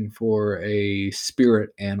you're looking for a spirit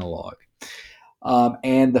analog.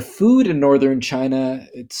 And the food in northern China,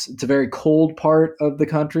 it's a very cold part of the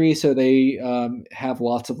country, so they have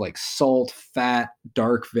lots of like salt, fat,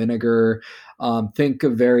 dark vinegar. Think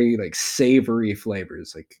of very like savory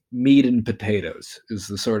flavors, like meat and potatoes is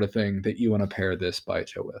the sort of thing that you want to pair this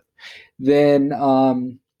baijiu with. Then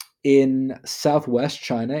in southwest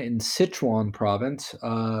China, in Sichuan province,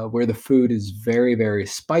 where the food is very, very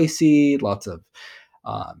spicy, lots of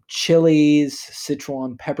chilies,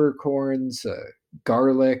 Sichuan peppercorns,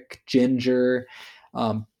 garlic, ginger,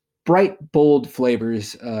 bright, bold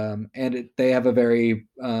flavors, and they have a very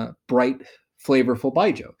bright, flavorful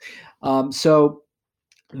baijiu. So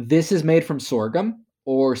this is made from sorghum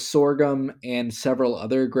or sorghum and several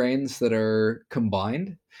other grains that are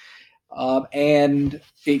combined. And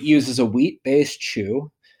it uses a wheat-based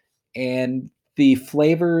chew, and the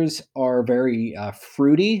flavors are very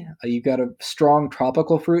fruity. You've got a strong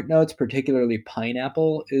tropical fruit notes, particularly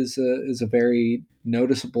pineapple is a very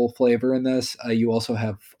noticeable flavor in this. You also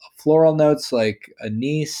have floral notes like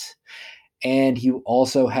anise, and you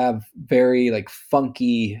also have very like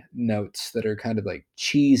funky notes that are kind of like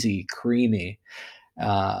cheesy, creamy,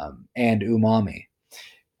 and umami.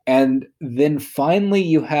 And then finally,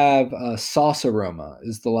 you have sauce aroma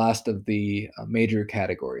is the last of the major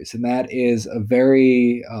categories. And that is a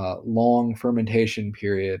very long fermentation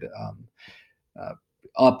period, uh,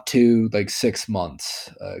 up to like 6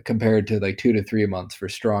 months, compared to like 2 to 3 months for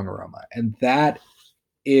strong aroma. And that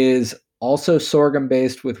is also sorghum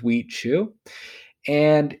based with wheat chew.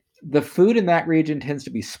 And the food in that region tends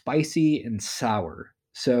to be spicy and sour.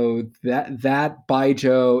 So that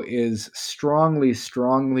baijiu is strongly,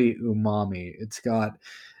 strongly umami. It's got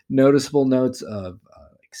noticeable notes of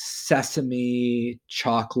like sesame,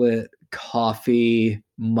 chocolate, coffee,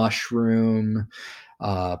 mushroom,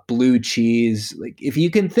 blue cheese. Like if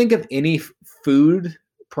you can think of any food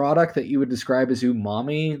product that you would describe as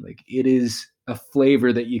umami, like it is a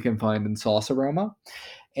flavor that you can find in sauce aroma.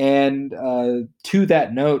 And to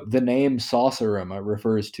that note, the name sauce aroma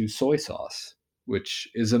refers to soy sauce, which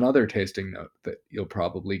is another tasting note that you'll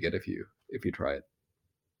probably get if you try it.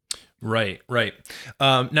 Right, right.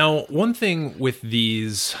 Now, one thing with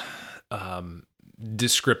these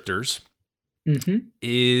descriptors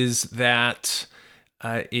is that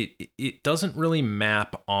it doesn't really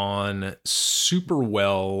map on super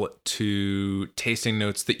well to tasting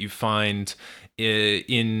notes that you find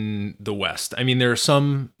in the West. I mean, there are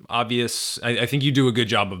some obvious, I think you do a good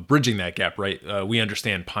job of bridging that gap, right? We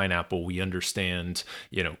understand pineapple, we understand,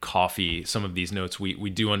 coffee, some of these notes we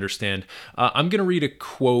do understand. I'm going to read a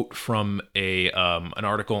quote from an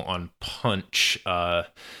article on Punch,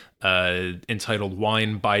 entitled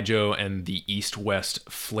Wine, Baijiu, and the East-West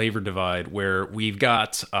Flavor Divide, where we've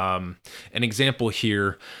got an example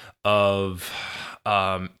here of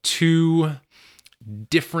two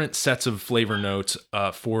different sets of flavor notes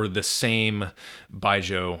for the same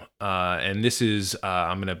baijiu. And this is,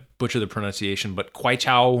 I'm going to butcher the pronunciation, but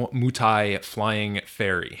Guichao Mutai Flying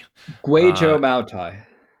Fairy. Guizhou Maotai.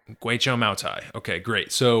 Guichao Maotai. Okay,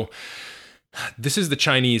 great. So this is the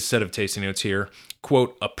Chinese set of tasting notes here.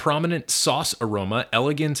 Quote, a prominent sauce aroma,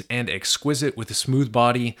 elegant and exquisite with a smooth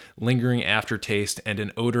body, lingering aftertaste, and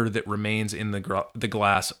an odor that remains in the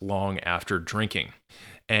glass long after drinking.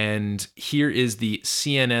 And here is the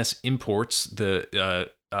CNS Imports, the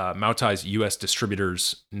Maotai's U.S.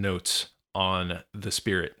 distributors' notes on the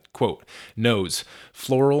spirit. Quote, nose,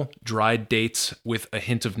 floral, dried dates with a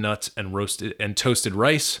hint of nuts and roasted and toasted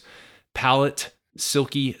rice. Palate,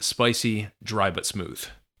 silky, spicy, dry but smooth.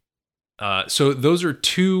 So those are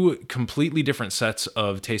two completely different sets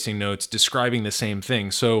of tasting notes describing the same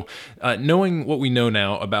thing. So knowing what we know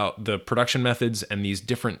now about the production methods and these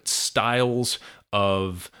different styles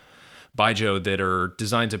of baijiu that are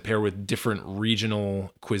designed to pair with different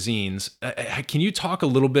regional cuisines, can you talk a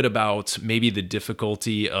little bit about maybe the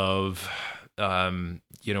difficulty of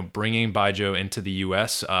bringing baijiu into the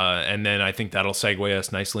U.S. And then I think that'll segue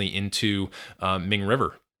us nicely into Ming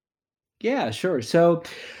River. Yeah, sure. So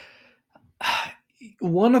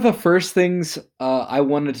one of the first things I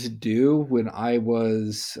wanted to do when I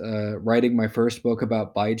was writing my first book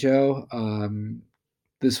about baijiu,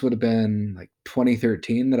 this would have been like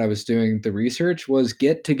 2013 that I was doing the research, was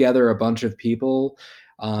get together a bunch of people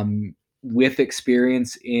with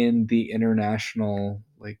experience in the international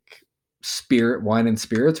wine and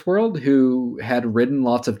spirits world who had written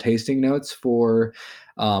lots of tasting notes for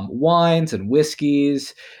wines and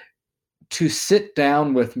whiskeys, to sit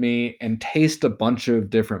down with me and taste a bunch of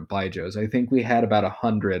different baijius. I think we had about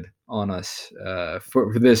 100 on us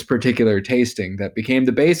for this particular tasting that became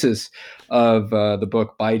the basis of the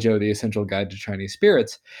book Baijiu, The Essential Guide to Chinese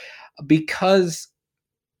Spirits. Because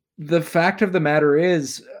the fact of the matter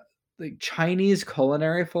is, like, Chinese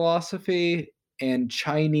culinary philosophy and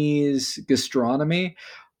Chinese gastronomy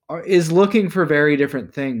is looking for very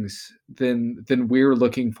different things than we're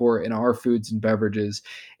looking for in our foods and beverages.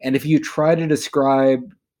 And if you try to describe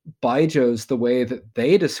baijius the way that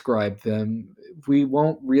they describe them, we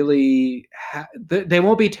won't really they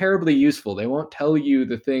won't be terribly useful. They won't tell you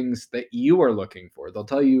the things that you are looking for. They'll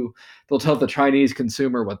tell the Chinese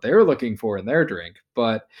consumer what they're looking for in their drink.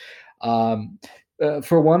 But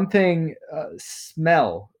for one thing,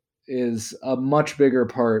 smell is a much bigger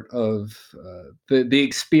part of the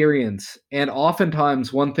experience. And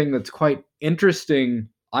oftentimes one thing that's quite interesting,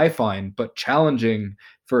 I find, but challenging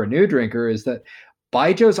for a new drinker, is that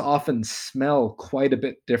baijius often smell quite a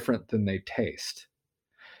bit different than they taste.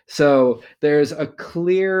 So there's a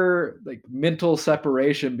clear mental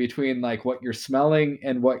separation between what you're smelling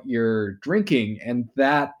and what you're drinking, and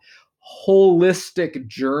that holistic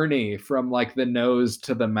journey from the nose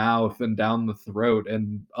to the mouth and down the throat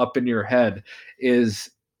and up in your head is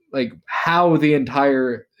how the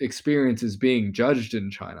entire experience is being judged in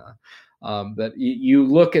China. That you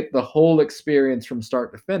look at the whole experience from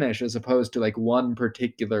start to finish, as opposed to like one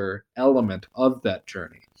particular element of that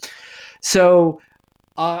journey. So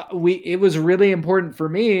it was really important for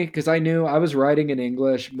me because I knew I was writing in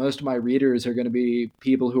English. Most of my readers are going to be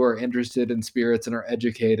people who are interested in spirits and are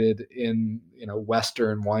educated in,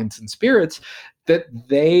 Western wines and spirits, that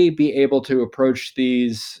they be able to approach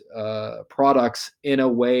these products in a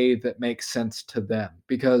way that makes sense to them,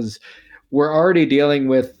 because we're already dealing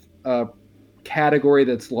with a category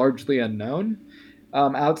that's largely unknown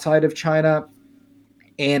outside of China,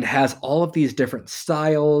 and has all of these different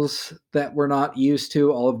styles that we're not used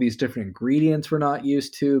to, all of these different ingredients we're not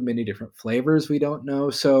used to, many different flavors we don't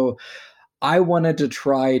know. So I wanted to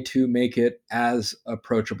try to make it as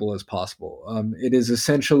approachable as possible. It is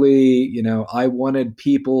essentially, I wanted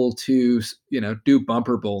people to, do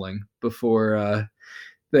bumper bowling before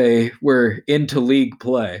they were into league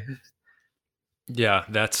play. Yeah,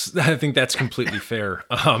 I think that's completely fair.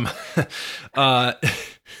 Uh,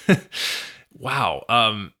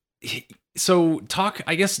 wow. So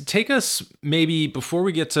take us maybe before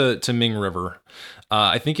we get to Ming River.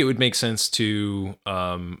 I think it would make sense to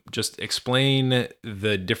just explain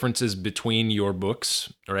the differences between your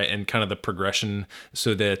books, right, and kind of the progression,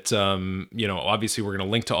 so that obviously we're going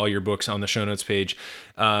to link to all your books on the show notes page.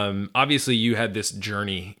 Obviously, you had this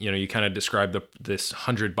journey. You kind of described this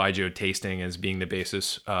 100 Baijiu tasting as being the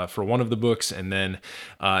basis for one of the books, and then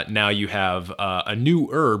now you have a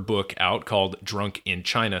newer book out called Drunk in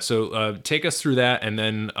China. So take us through that, and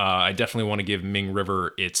then I definitely want to give Ming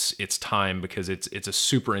River its time, because it's a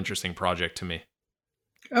super interesting project to me.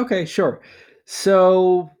 Okay, sure.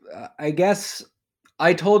 So I guess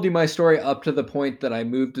I told you my story up to the point that I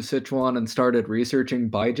moved to Sichuan and started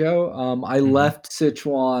researching Baijiu. I left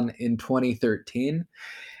Sichuan in 2013,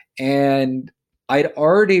 and I'd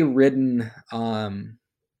already written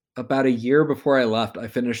about a year before I left. I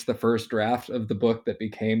finished the first draft of the book that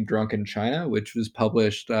became Drunk in China, which was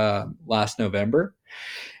published last November.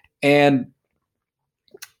 And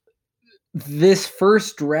this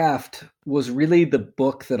first draft was really the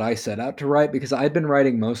book that I set out to write, because I'd been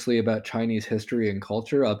writing mostly about Chinese history and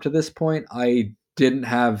culture up to this point. I didn't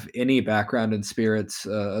have any background in spirits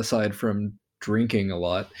aside from drinking a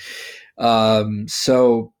lot.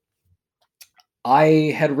 So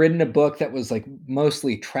I had written a book that was like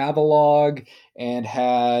mostly travelogue and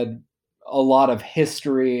had a lot of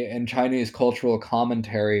history and Chinese cultural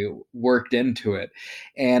commentary worked into it.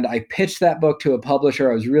 And I pitched that book to a publisher.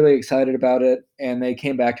 I was really excited about it. And they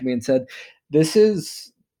came back to me and said, "This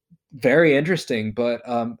is very interesting, but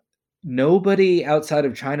nobody outside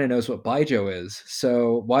of China knows what Baijiu is.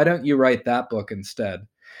 So why don't you write that book instead?"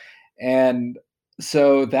 And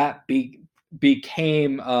so that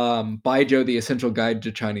became Baijiu, the Essential Guide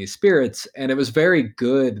to Chinese Spirits. And it was very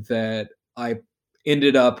good that I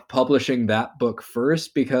ended up publishing that book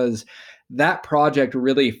first, because that project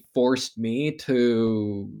really forced me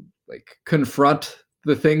to like confront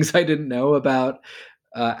the things I didn't know about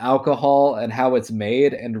alcohol and how it's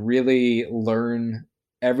made, and really learn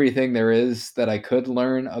everything there is that I could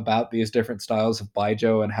learn about these different styles of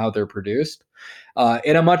Baijiu and how they're produced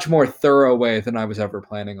in a much more thorough way than I was ever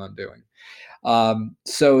planning on doing.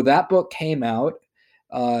 So that book came out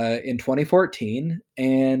in 2014.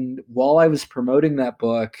 And while I was promoting that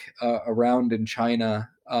book around in China,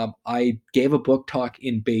 I gave a book talk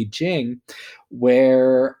in Beijing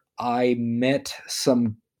where I met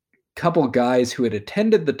some couple guys who had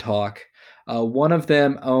attended the talk. One of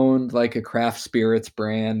them owned like a craft spirits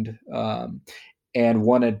brand and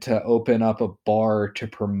wanted to open up a bar to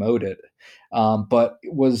promote it, but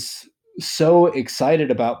was so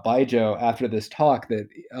excited about Baijiu after this talk that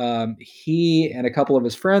he and a couple of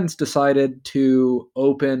his friends decided to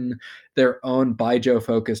open their own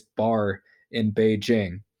Baijiu-focused bar in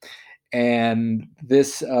Beijing. And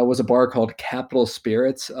this was a bar called Capital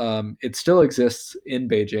Spirits. It still exists in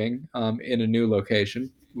Beijing in a new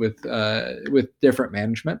location with different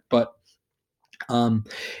management, but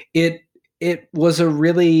it was a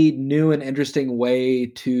really new and interesting way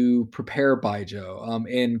to prepare Baijiu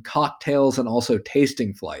in cocktails and also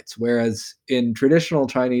tasting flights. Whereas in traditional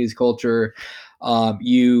Chinese culture,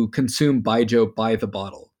 you consume Baijiu by the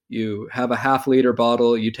bottle. You have a half-liter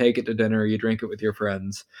bottle, you take it to dinner, you drink it with your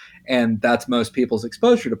friends, and that's most people's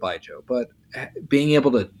exposure to Baijiu. But being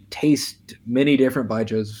able to taste many different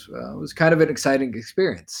Baijius was kind of an exciting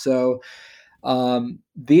experience. So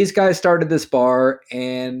these guys started this bar,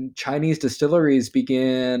 and Chinese distilleries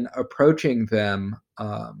began approaching them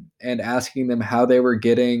and asking them how they were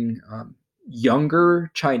getting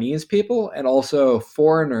younger Chinese people and also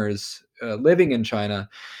foreigners living in China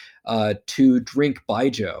to drink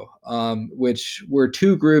Baijiu, which were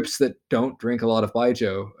two groups that don't drink a lot of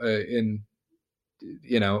Baijiu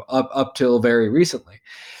up till very recently.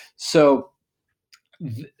 So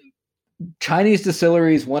Chinese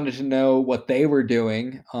distilleries wanted to know what they were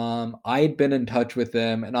doing. I'd been in touch with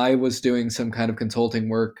them, and I was doing some kind of consulting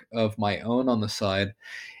work of my own on the side.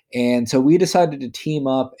 And so we decided to team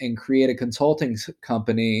up and create a consulting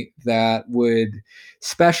company that would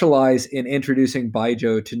specialize in introducing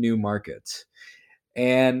Baijiu to new markets.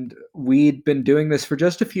 And we'd been doing this for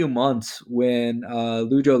just a few months when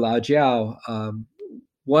Luzhou Laojiao,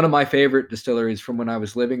 one of my favorite distilleries from when I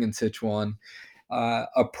was living in Sichuan,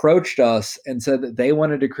 approached us and said that they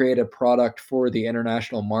wanted to create a product for the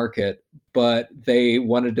international market, but they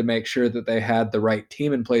wanted to make sure that they had the right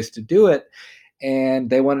team in place to do it. And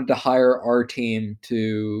they wanted to hire our team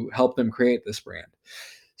to help them create this brand.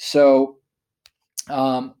 So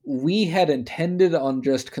we had intended on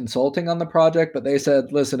just consulting on the project, but they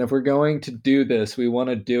said, listen, if we're going to do this, we want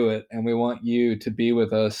to do it, and we want you to be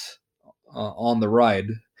with us on the ride.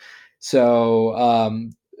 So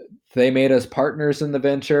they made us partners in the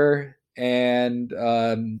venture, and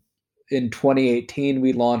in 2018,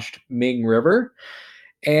 we launched Ming River.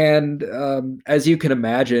 And as you can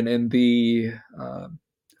imagine, in the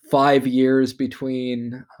 5 years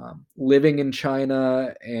between living in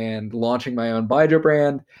China and launching my own Baijiu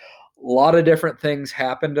brand, a lot of different things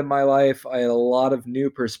happened in my life. I had a lot of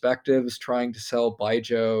new perspectives trying to sell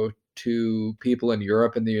Baijiu to people in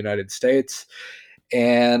Europe and the United States.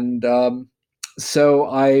 And so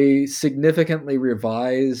I significantly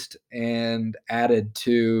revised and added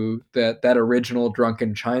to that original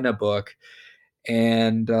Drunken China book,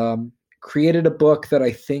 and created a book that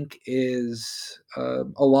I think is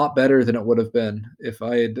a lot better than it would have been if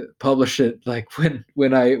I had published it like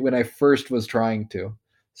when I first was trying to.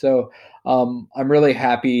 So I'm really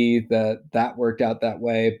happy that worked out that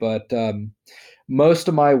way. But most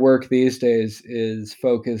of my work these days is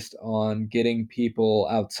focused on getting people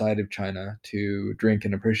outside of China to drink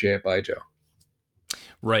and appreciate Baijiu.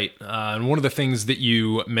 Right. And one of the things that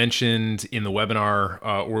you mentioned in the webinar,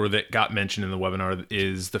 or that got mentioned in the webinar,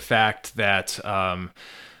 is the fact that,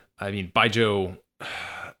 Baijiu,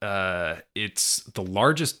 it's the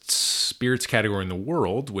largest spirits category in the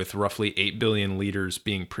world with roughly 8 billion liters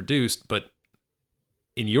being produced. But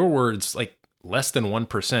in your words, like less than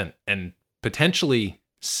 1%, and potentially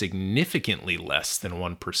significantly less than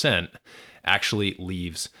 1%, actually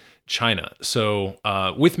leaves China. So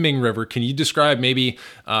with Ming River, can you describe maybe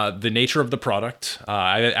the nature of the product?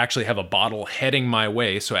 I actually have a bottle heading my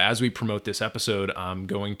way. So as we promote this episode, I'm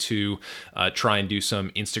going to try and do some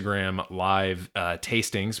Instagram live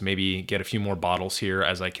tastings, maybe get a few more bottles here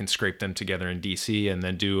as I can scrape them together in DC, and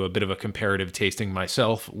then do a bit of a comparative tasting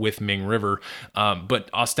myself with Ming River. But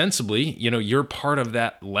ostensibly, you're part of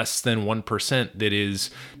that less than 1% that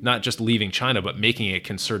is not just leaving China, but making a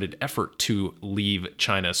concerted effort to leave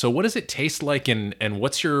China. So what does it taste like, and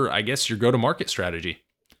what's your go-to-market strategy?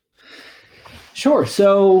 Sure.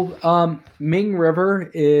 So Ming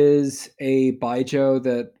River is a Baijiu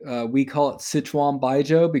that we call it Sichuan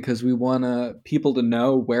Baijiu because we want people to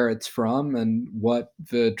know where it's from and what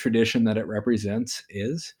the tradition that it represents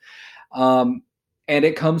is. And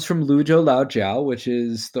it comes from Luzhou Laojiao, which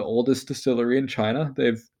is the oldest distillery in China.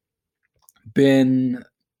 They've been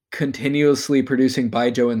continuously producing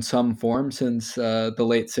Baijiu in some form since the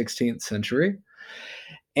late 16th century.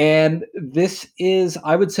 And this is,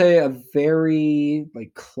 I would say, a very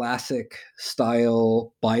classic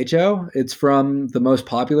style Baijiu. It's from the most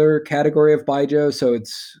popular category of Baijiu, so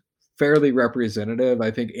it's fairly representative.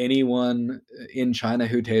 I think anyone in China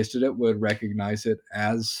who tasted it would recognize it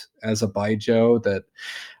as a Baijiu that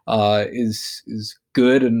is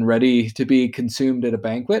good and ready to be consumed at a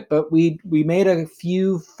banquet. But we made a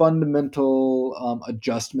few fundamental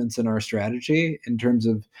adjustments in our strategy in terms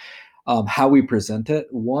of how we present it.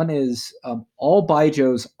 One is all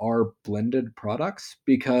Baijius are blended products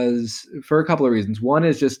because for a couple of reasons. One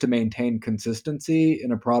is just to maintain consistency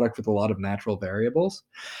in a product with a lot of natural variables.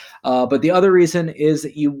 But the other reason is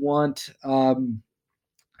that you want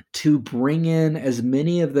to bring in as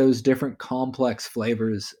many of those different complex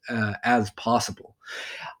flavors as possible.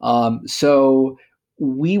 So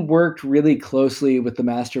we worked really closely with the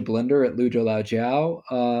master blender at Luzhou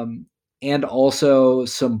Laojiao, and also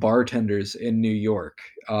some bartenders in New York.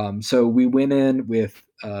 So we went in with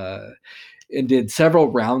and did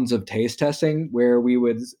several rounds of taste testing where we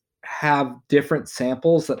would have different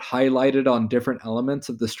samples that highlighted on different elements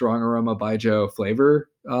of the strong aroma Baijiu flavor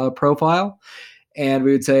profile. And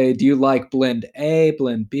we would say, do you like blend A,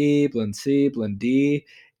 blend B, blend C, blend D?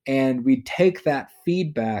 and we'd take that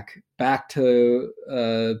feedback back to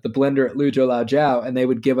the blender at Luzhou Laojiao, and they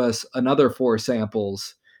would give us another 4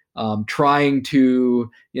 samples, trying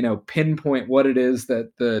to pinpoint what it is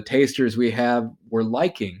that the tasters we have were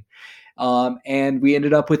liking. And we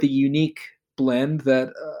ended up with a unique blend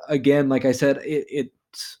that, again, like I said,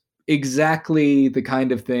 it's exactly the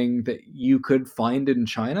kind of thing that you could find in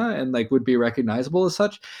China and like would be recognizable as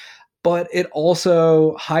such. But it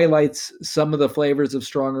also highlights some of the flavors of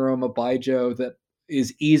strong aroma Baijiu that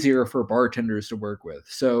is easier for bartenders to work with.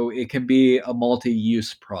 So it can be a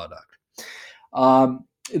multi-use product.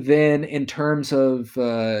 Then in terms of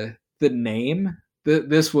the name,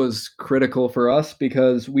 this was critical for us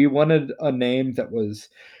because we wanted a name that was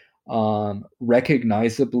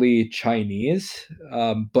recognizably Chinese,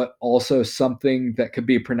 but also something that could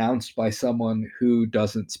be pronounced by someone who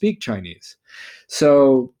doesn't speak Chinese.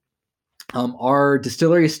 So our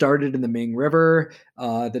distillery started in the Ming River.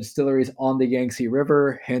 The distillery is on the Yangtze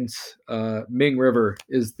River, hence Ming River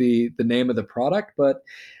is the name of the product. But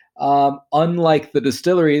unlike the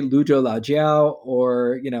distillery, Luzhou Laojiao,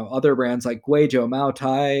 or other brands like Guizhou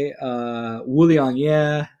Maotai,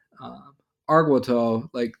 Wuliangye, Arguoto,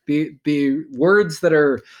 like the words that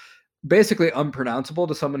are basically unpronounceable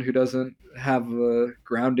to someone who doesn't have a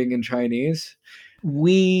grounding in Chinese,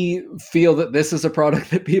 we feel that this is a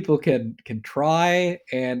product that people can try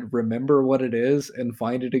and remember what it is and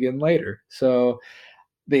find it again later. So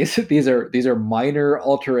these are minor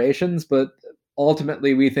alterations, but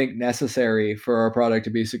ultimately we think necessary for our product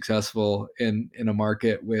to be successful in a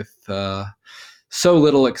market with so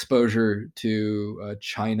little exposure to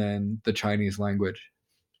China and the Chinese language.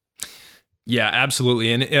 Yeah,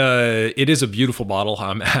 absolutely. And it is a beautiful bottle.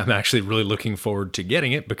 I'm actually really looking forward to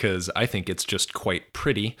getting it because I think it's just quite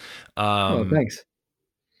pretty. Oh, thanks.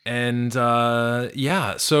 And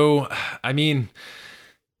yeah, so I mean,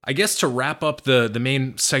 I guess to wrap up the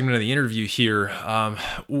main segment of the interview here,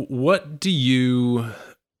 what do you,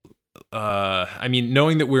 I mean,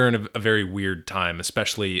 knowing that we're in a very weird time,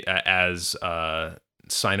 especially as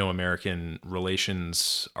Sino-American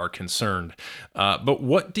relations are concerned, but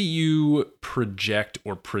what do you project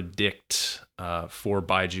or predict for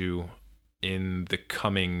Baijiu in the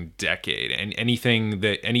coming decade? And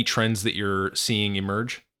any trends that you're seeing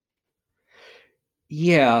emerge?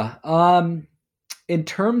 Yeah. In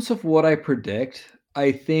terms of what I predict,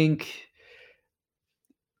 I think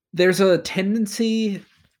there's a tendency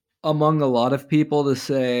among a lot of people to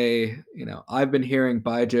say, I've been hearing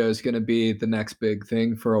Baijiu is going to be the next big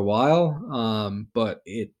thing for a while, but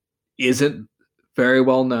it isn't very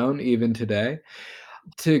well known even today,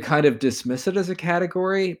 to kind of dismiss it as a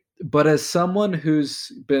category. But as someone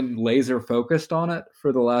who's been laser focused on it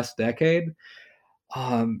for the last decade,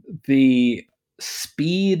 the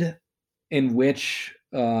speed in which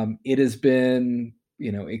it has been,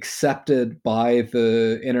 accepted by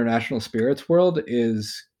the international spirits world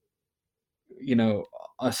is,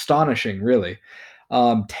 astonishing, really.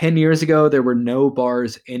 10 years ago, there were no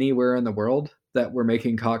bars anywhere in the world that were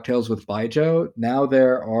making cocktails with Baijiu. Now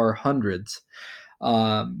there are hundreds.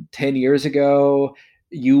 10 years ago,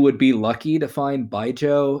 you would be lucky to find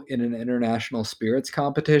Baijiu in an international spirits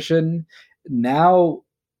competition. Now,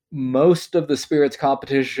 most of the spirits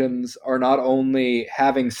competitions are not only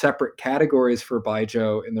having separate categories for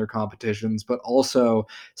Baijiu in their competitions, but also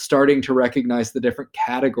starting to recognize the different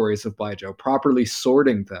categories of Baijiu, properly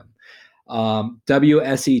sorting them.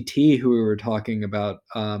 WSET, who we were talking about,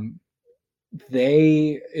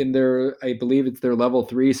 they, in their, I believe it's their level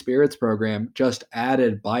 3 spirits program, just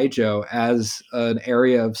added Baijiu as an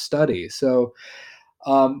area of study. So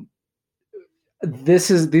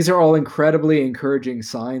these are all incredibly encouraging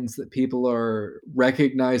signs that people are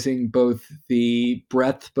recognizing both the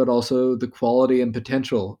breadth but also the quality and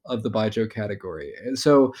potential of the Baijiu category. And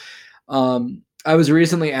so I was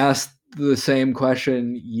recently asked the same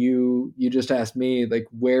question you just asked me, like,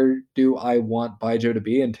 where do I want Baijiu to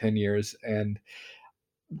be in 10 years? And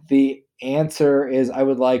the answer is, I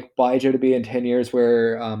would like Baijiu to be in 10 years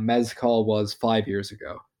where Mezcal was 5 years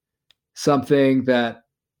ago. Something that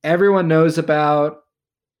everyone knows about.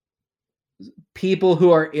 People who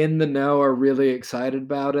are in the know are really excited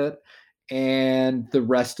about it, and the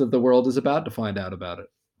rest of the world is about to find out about it.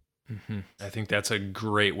 Mm-hmm. I think that's a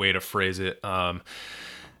great way to phrase it. I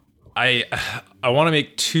want to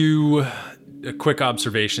make 2 quick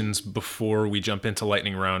observations before we jump into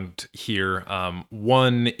lightning round here.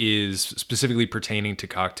 One is specifically pertaining to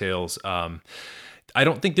cocktails. I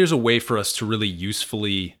don't think there's a way for us to really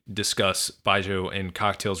usefully discuss Baijiu and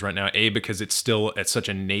cocktails right now. A, because it's still at such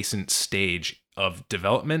a nascent stage of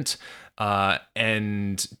development.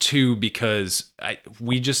 and two, because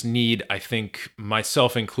we just need, I think,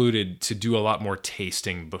 myself included, to do a lot more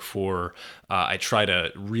tasting before I try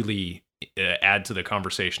to really add to the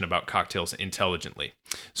conversation about cocktails intelligently.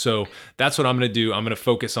 So that's what I'm going to do. I'm going to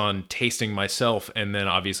focus on tasting myself, and then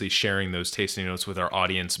obviously sharing those tasting notes with our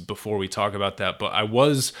audience before we talk about that. But I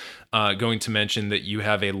was going to mention that you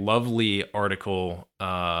have a lovely article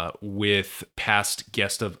with past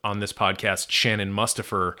guest on this podcast, Shannon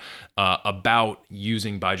Mustafer, about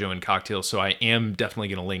using Baijiu in cocktails. So I am definitely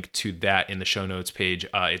going to link to that in the show notes page.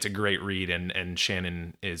 It's a great read, and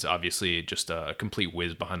Shannon is obviously just a complete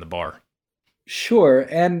whiz behind the bar. Sure.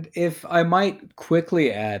 And if I might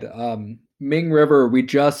quickly add, Ming River, we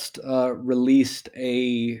just released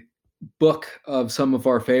a book of some of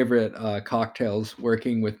our favorite cocktails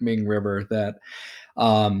working with Ming River that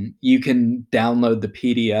you can download the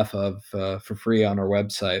PDF of for free on our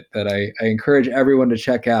website that I encourage everyone to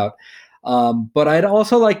check out. But I'd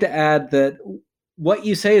also like to add that what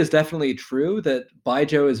you say is definitely true, that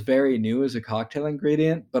Baijiu is very new as a cocktail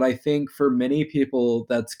ingredient. But I think for many people,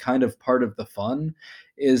 that's kind of part of the fun,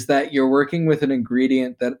 is that you're working with an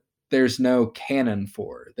ingredient that there's no canon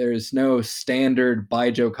for. There's no standard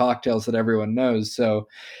Baijiu cocktails that everyone knows. So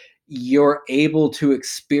you're able to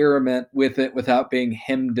experiment with it without being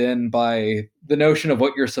hemmed in by the notion of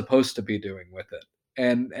what you're supposed to be doing with it.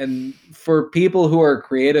 And for people who are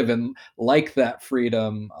creative and like that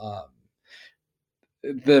freedom,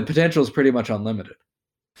 the potential is pretty much unlimited.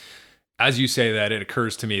 As you say that, it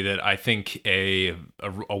occurs to me that I think a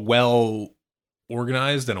well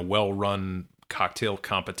organized and a well run cocktail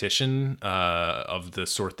competition of the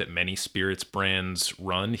sort that many spirits brands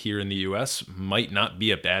run here in the US might not be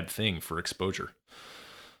a bad thing for exposure.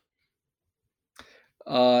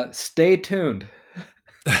 Stay tuned.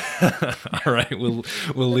 All right, we'll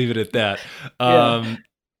leave it at that. Yeah.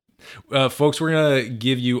 Folks, we're going to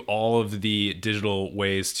give you all of the digital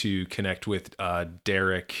ways to connect with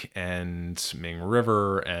Derek and Ming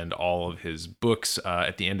River and all of his books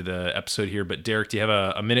at the end of the episode here. But Derek, do you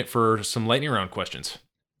have a minute for some lightning round questions?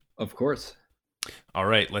 Of course. All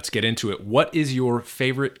right, let's get into it. What is your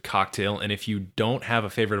favorite cocktail? And if you don't have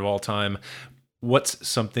a favorite of all time, what's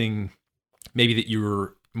something maybe that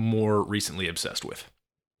you're more recently obsessed with?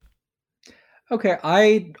 Okay,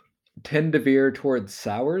 I tend to veer towards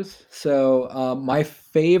sours. So my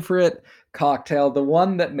favorite cocktail, the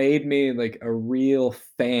one that made me like a real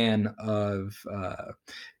fan of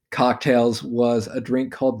cocktails, was a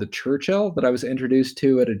drink called the Churchill that I was introduced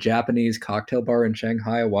to at a Japanese cocktail bar in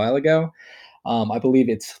Shanghai a while ago. I believe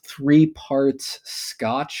it's 3 parts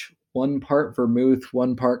Scotch, 1 part vermouth,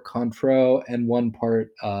 1 part Cointreau, and 1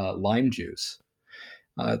 part lime juice.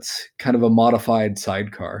 It's kind of a modified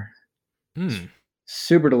sidecar.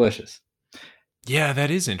 Super delicious. Yeah, that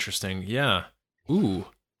is interesting. Yeah. Ooh.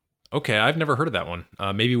 Okay, I've never heard of that one.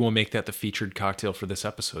 Maybe we'll make that the featured cocktail for this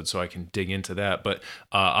episode, so I can dig into that. But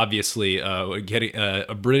obviously, getting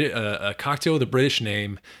a cocktail with a British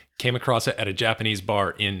name, came across it at a Japanese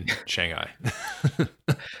bar in Shanghai.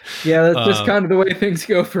 Yeah, that's just kind of the way things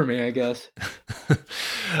go for me, I guess.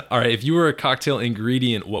 All right, if you were a cocktail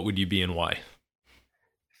ingredient, what would you be and why?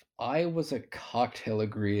 I was a cocktail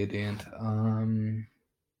ingredient.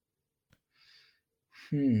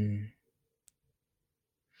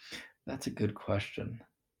 That's a good question.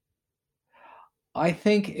 I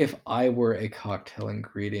think if I were a cocktail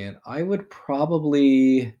ingredient, I would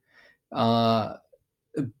probably uh,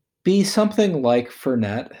 be something like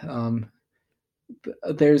Fernet.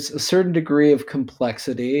 There's a certain degree of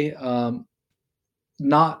complexity.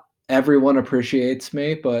 Not everyone appreciates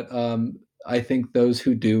me, but I think those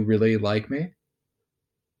who do really like me.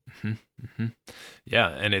 Yeah,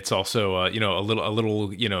 and it's also a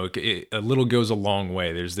little a little goes a long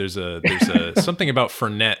way. There's a something about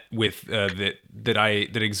Fernet with that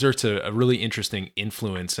exerts a really interesting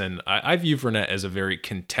influence, and I view Fernet as a very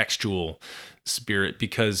contextual spirit,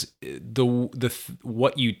 because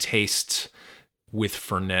what you taste with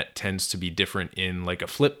Fernet tends to be different in like a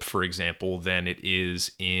flip, for example, than it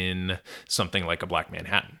is in something like a Black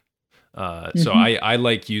Manhattan. So I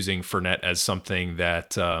like using Fernet as something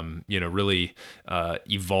that, really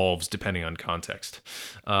evolves depending on context.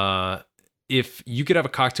 If you could have a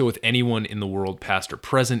cocktail with anyone in the world, past or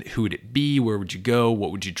present, who would it be? Where would you go?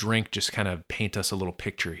 What would you drink? Just kind of paint us a little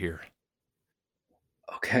picture here.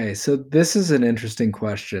 Okay, so this is an interesting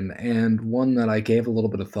question, and one that I gave a little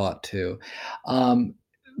bit of thought to. Um,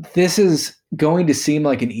 this is going to seem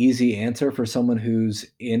like an easy answer for someone who's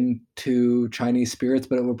into Chinese spirits,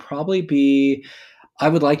 but it would probably be, I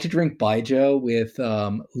would like to drink Baijiu with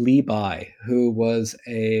Li Bai, who was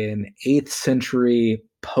an 8th century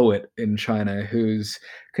poet in China who's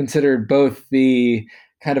considered both the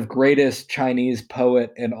kind of greatest Chinese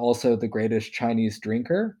poet and also the greatest Chinese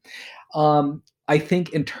drinker. I think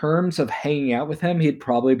in terms of hanging out with him, he'd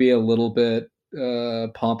probably be a little bit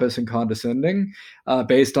pompous and condescending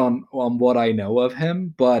based on what I know of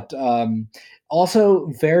him, but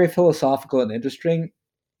also very philosophical and interesting.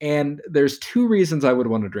 And there's two reasons I would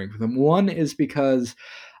want to drink with him. One is because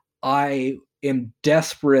I am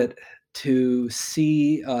desperate to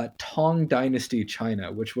see Tang Dynasty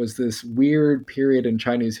China, which was this weird period in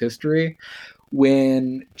Chinese history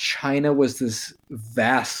when China was this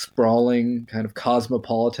vast, sprawling, kind of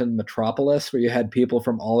cosmopolitan metropolis where you had people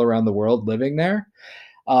from all around the world living there.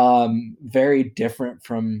 Very different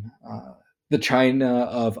from the China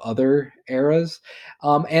of other eras.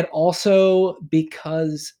 And also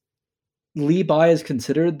because Li Bai is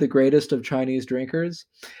considered the greatest of Chinese drinkers,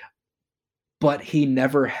 but he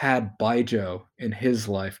never had Baijiu in his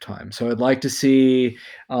lifetime. So I'd like to see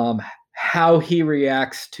how he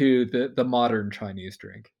reacts to the modern Chinese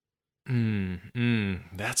drink.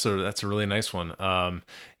 That's a really nice one.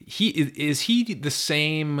 Is he the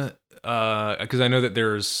same? Because I know that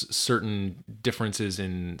there's certain differences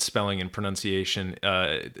in spelling and pronunciation.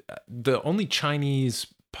 The only Chinese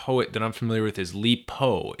poet that I'm familiar with is Li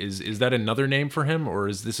Po. Is that another name for him, or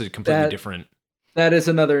is this a completely different? That is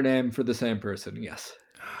another name for the same person. Yes.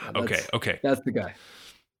 Yeah, okay. That's the guy.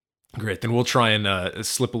 Great. Then we'll try and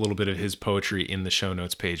slip a little bit of his poetry in the show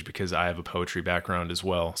notes page because I have a poetry background as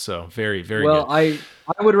well. So very, very well, good.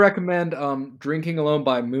 I would recommend Drinking Alone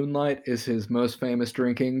by Moonlight is his most famous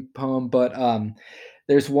drinking poem. But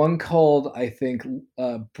there's one called, I think,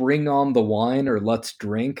 Bring On the Wine or Let's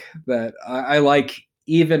Drink that I like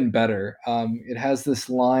even better. It has this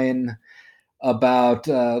line about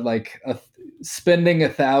spending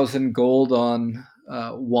 1,000 gold on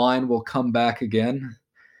wine will come back again.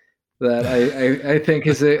 That I think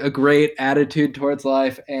is a great attitude towards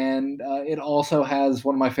life, and it also has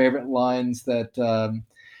one of my favorite lines that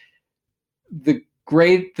the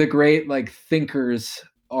great like thinkers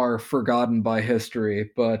are forgotten by history,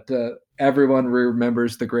 but everyone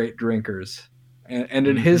remembers the great drinkers, and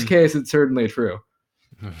in his case, it's certainly true.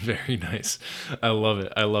 Very nice. I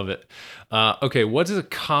love it. Okay, what is a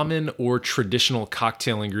common or traditional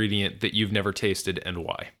cocktail ingredient that you've never tasted and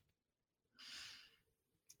why?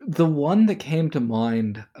 The one that came to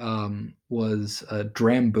mind was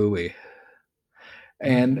Drambuie.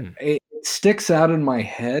 And it sticks out in my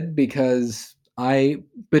head because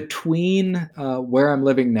between where I'm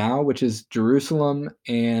living now, which is Jerusalem,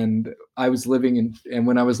 and when I was living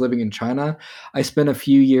in China, I spent a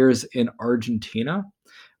few years in Argentina,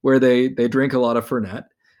 where they drink a lot of Fernet.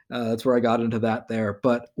 That's where I got into that there.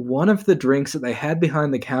 But one of the drinks that they had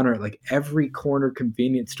behind the counter at like every corner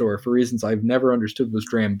convenience store, for reasons I've never understood, was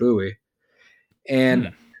Drambuie.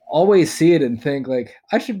 And always see it and think like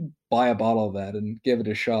I should buy a bottle of that and give it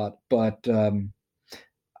a shot. But I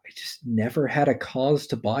just never had a cause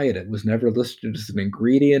to buy it. It was never listed as an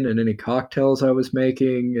ingredient in any cocktails I was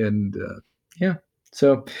making. And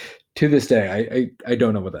so to this day, I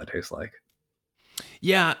don't know what that tastes like.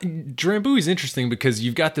 Yeah, Drambuie is interesting because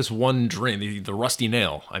you've got this one drink, the rusty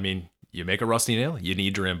nail. I mean, you make a rusty nail, you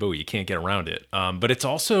need Drambuie. You can't get around it. But it's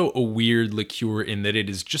also a weird liqueur in that it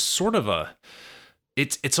is just sort of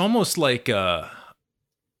it's almost like a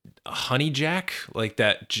honey jack, like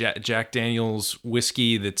that Jack Daniel's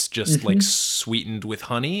whiskey that's just like sweetened with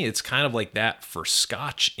honey. It's kind of like that for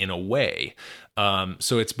Scotch in a way.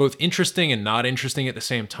 So it's both interesting and not interesting at the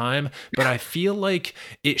same time. But I feel like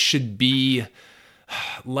it should be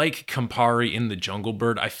like Campari in the Jungle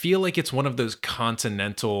Bird. I feel like it's one of those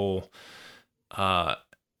continental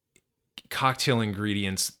cocktail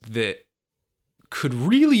ingredients that could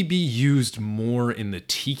really be used more in the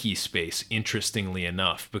tiki space, interestingly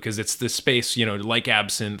enough, because it's this space, like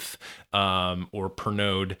absinthe or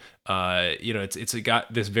Pernod, it's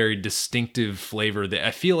got this very distinctive flavor that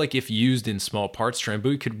I feel like if used in small parts,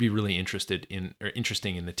 Drambuie could be really interesting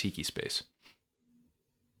in the tiki space.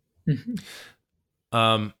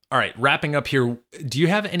 All right, wrapping up here, do you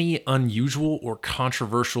have any unusual or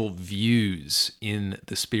controversial views in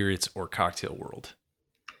the spirits or cocktail world?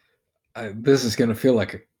 This is going to feel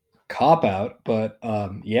like a cop-out, but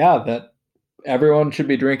that everyone should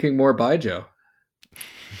be drinking more Baijiu.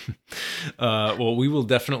 Well, we will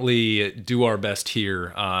definitely do our best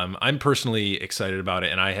here. I'm personally excited about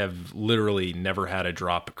it, and I have literally never had a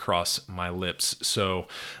drop cross my lips. So,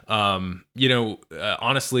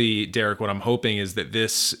 honestly, Derek, what I'm hoping is that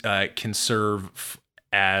this can serve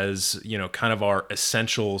as, kind of our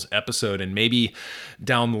essentials episode. And maybe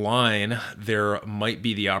down the line, there might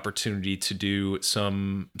be the opportunity to do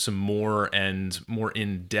some more and more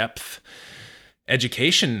in-depth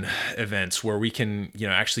education events where we can,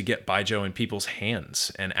 actually get Baijiu in people's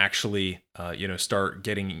hands and actually, start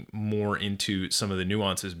getting more into some of the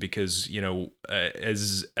nuances, because,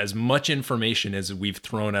 as much information as we've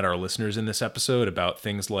thrown at our listeners in this episode about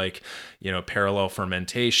things like, parallel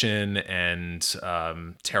fermentation and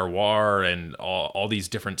terroir and all these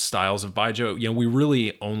different styles of Baijiu, we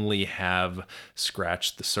really only have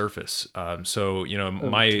scratched the surface. So,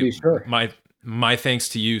 my thanks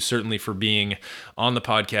to you certainly for being on the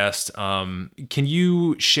podcast. Can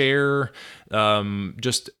you share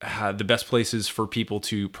just the best places for people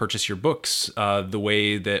to purchase your books, the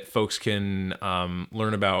way that folks can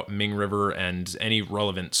learn about Ming River, and any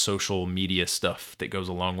relevant social media stuff that goes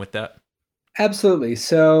along with that? Absolutely.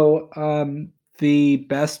 So the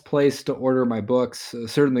best place to order my books,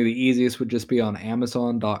 certainly the easiest, would just be on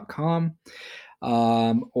Amazon.com.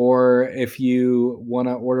 Or if you want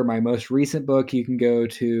to order my most recent book, you can go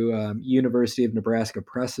to University of Nebraska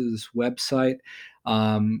Press's website.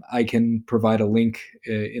 I can provide a link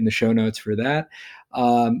in the show notes for that.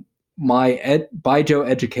 My Baijiu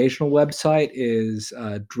educational website is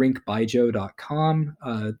drinkbaijiu.com.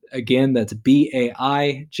 Again, that's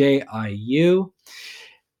Baijiu.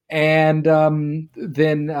 And then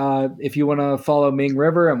if you want to follow Ming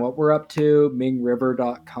River and what we're up to,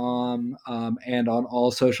 mingriver.com, and on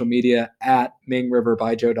all social media at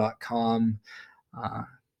mingriverbaijiu.com.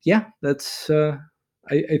 That's, I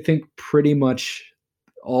think, pretty much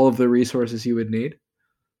all of the resources you would need.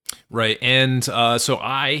 Right. And so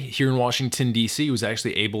I, here in Washington, D.C., was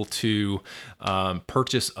actually able to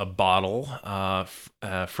purchase a bottle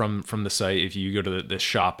from the site. If you go to the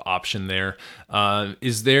shop option there,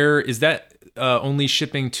 is that only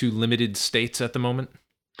shipping to limited states at the moment?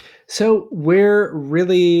 So we're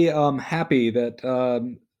really happy that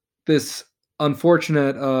this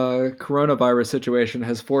unfortunate coronavirus situation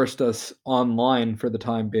has forced us online for the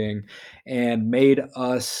time being and made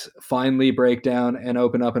us finally break down and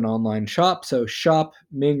open up an online shop. So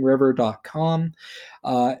shopmingriver.com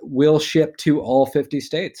will ship to all 50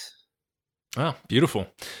 states. Oh, beautiful.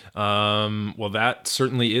 Well, that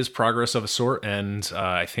certainly is progress of a sort. And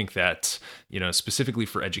I think that, specifically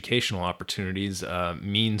for educational opportunities,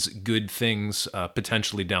 means good things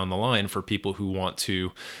potentially down the line for people who want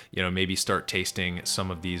to, maybe start tasting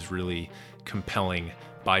some of these really compelling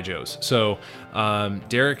Baijius. So,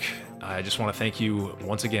 Derek, I just want to thank you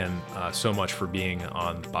once again so much for being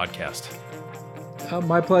on the podcast.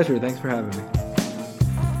 My pleasure. Thanks for having me.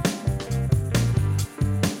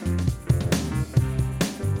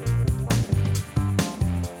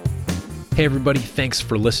 Hey everybody, thanks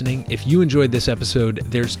for listening. If you enjoyed this episode,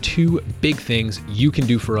 there's two big things you can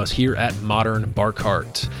do for us here at Modern Bar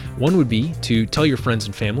Cart. One would be to tell your friends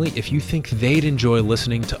and family if you think they'd enjoy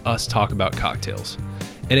listening to us talk about cocktails.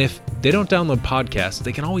 And if they don't download podcasts,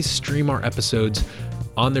 they can always stream our episodes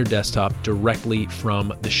on their desktop directly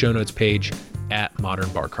from the show notes page at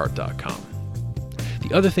modernbarcart.com.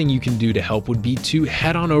 The other thing you can do to help would be to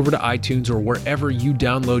head on over to iTunes or wherever you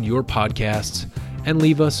download your podcasts and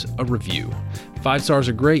leave us a review. 5 stars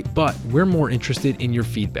are great, but we're more interested in your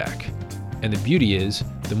feedback. And the beauty is,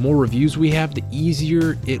 the more reviews we have, the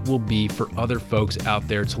easier it will be for other folks out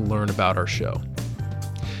there to learn about our show.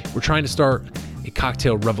 We're trying to start a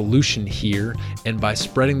cocktail revolution here, and by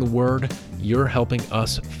spreading the word, you're helping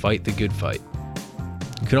us fight the good fight.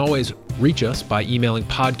 You can always reach us by emailing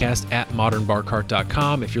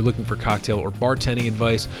podcast@modernbarcart.com if you're looking for cocktail or bartending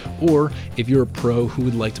advice, or if you're a pro who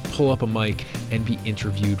would like to pull up a mic and be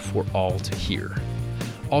interviewed for all to hear.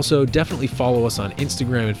 Also, definitely follow us on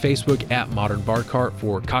Instagram and Facebook at Modern Bar Cart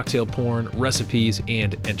for cocktail porn, recipes,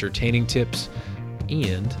 and entertaining tips.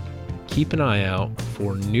 And keep an eye out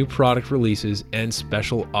for new product releases and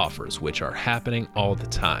special offers, which are happening all the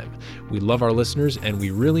time. We love our listeners, and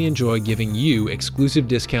we really enjoy giving you exclusive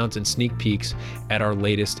discounts and sneak peeks at our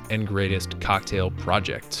latest and greatest cocktail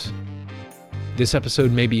projects. This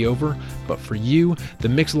episode may be over, but for you, the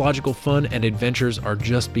mixological fun and adventures are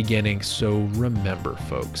just beginning. So remember,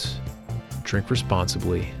 folks, drink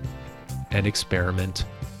responsibly and experiment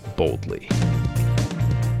boldly.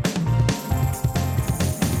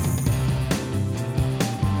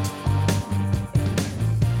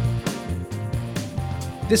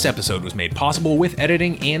 This episode was made possible with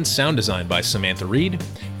editing and sound design by Samantha Reed,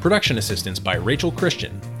 production assistance by Rachel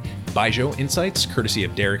Christian, Baijiu insights courtesy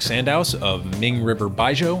of Derek Sandhaus of Ming River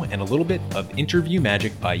Baijiu, and a little bit of interview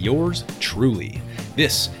magic by yours truly.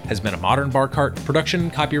 This has been a Modern Bar Cart production,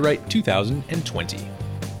 copyright 2020.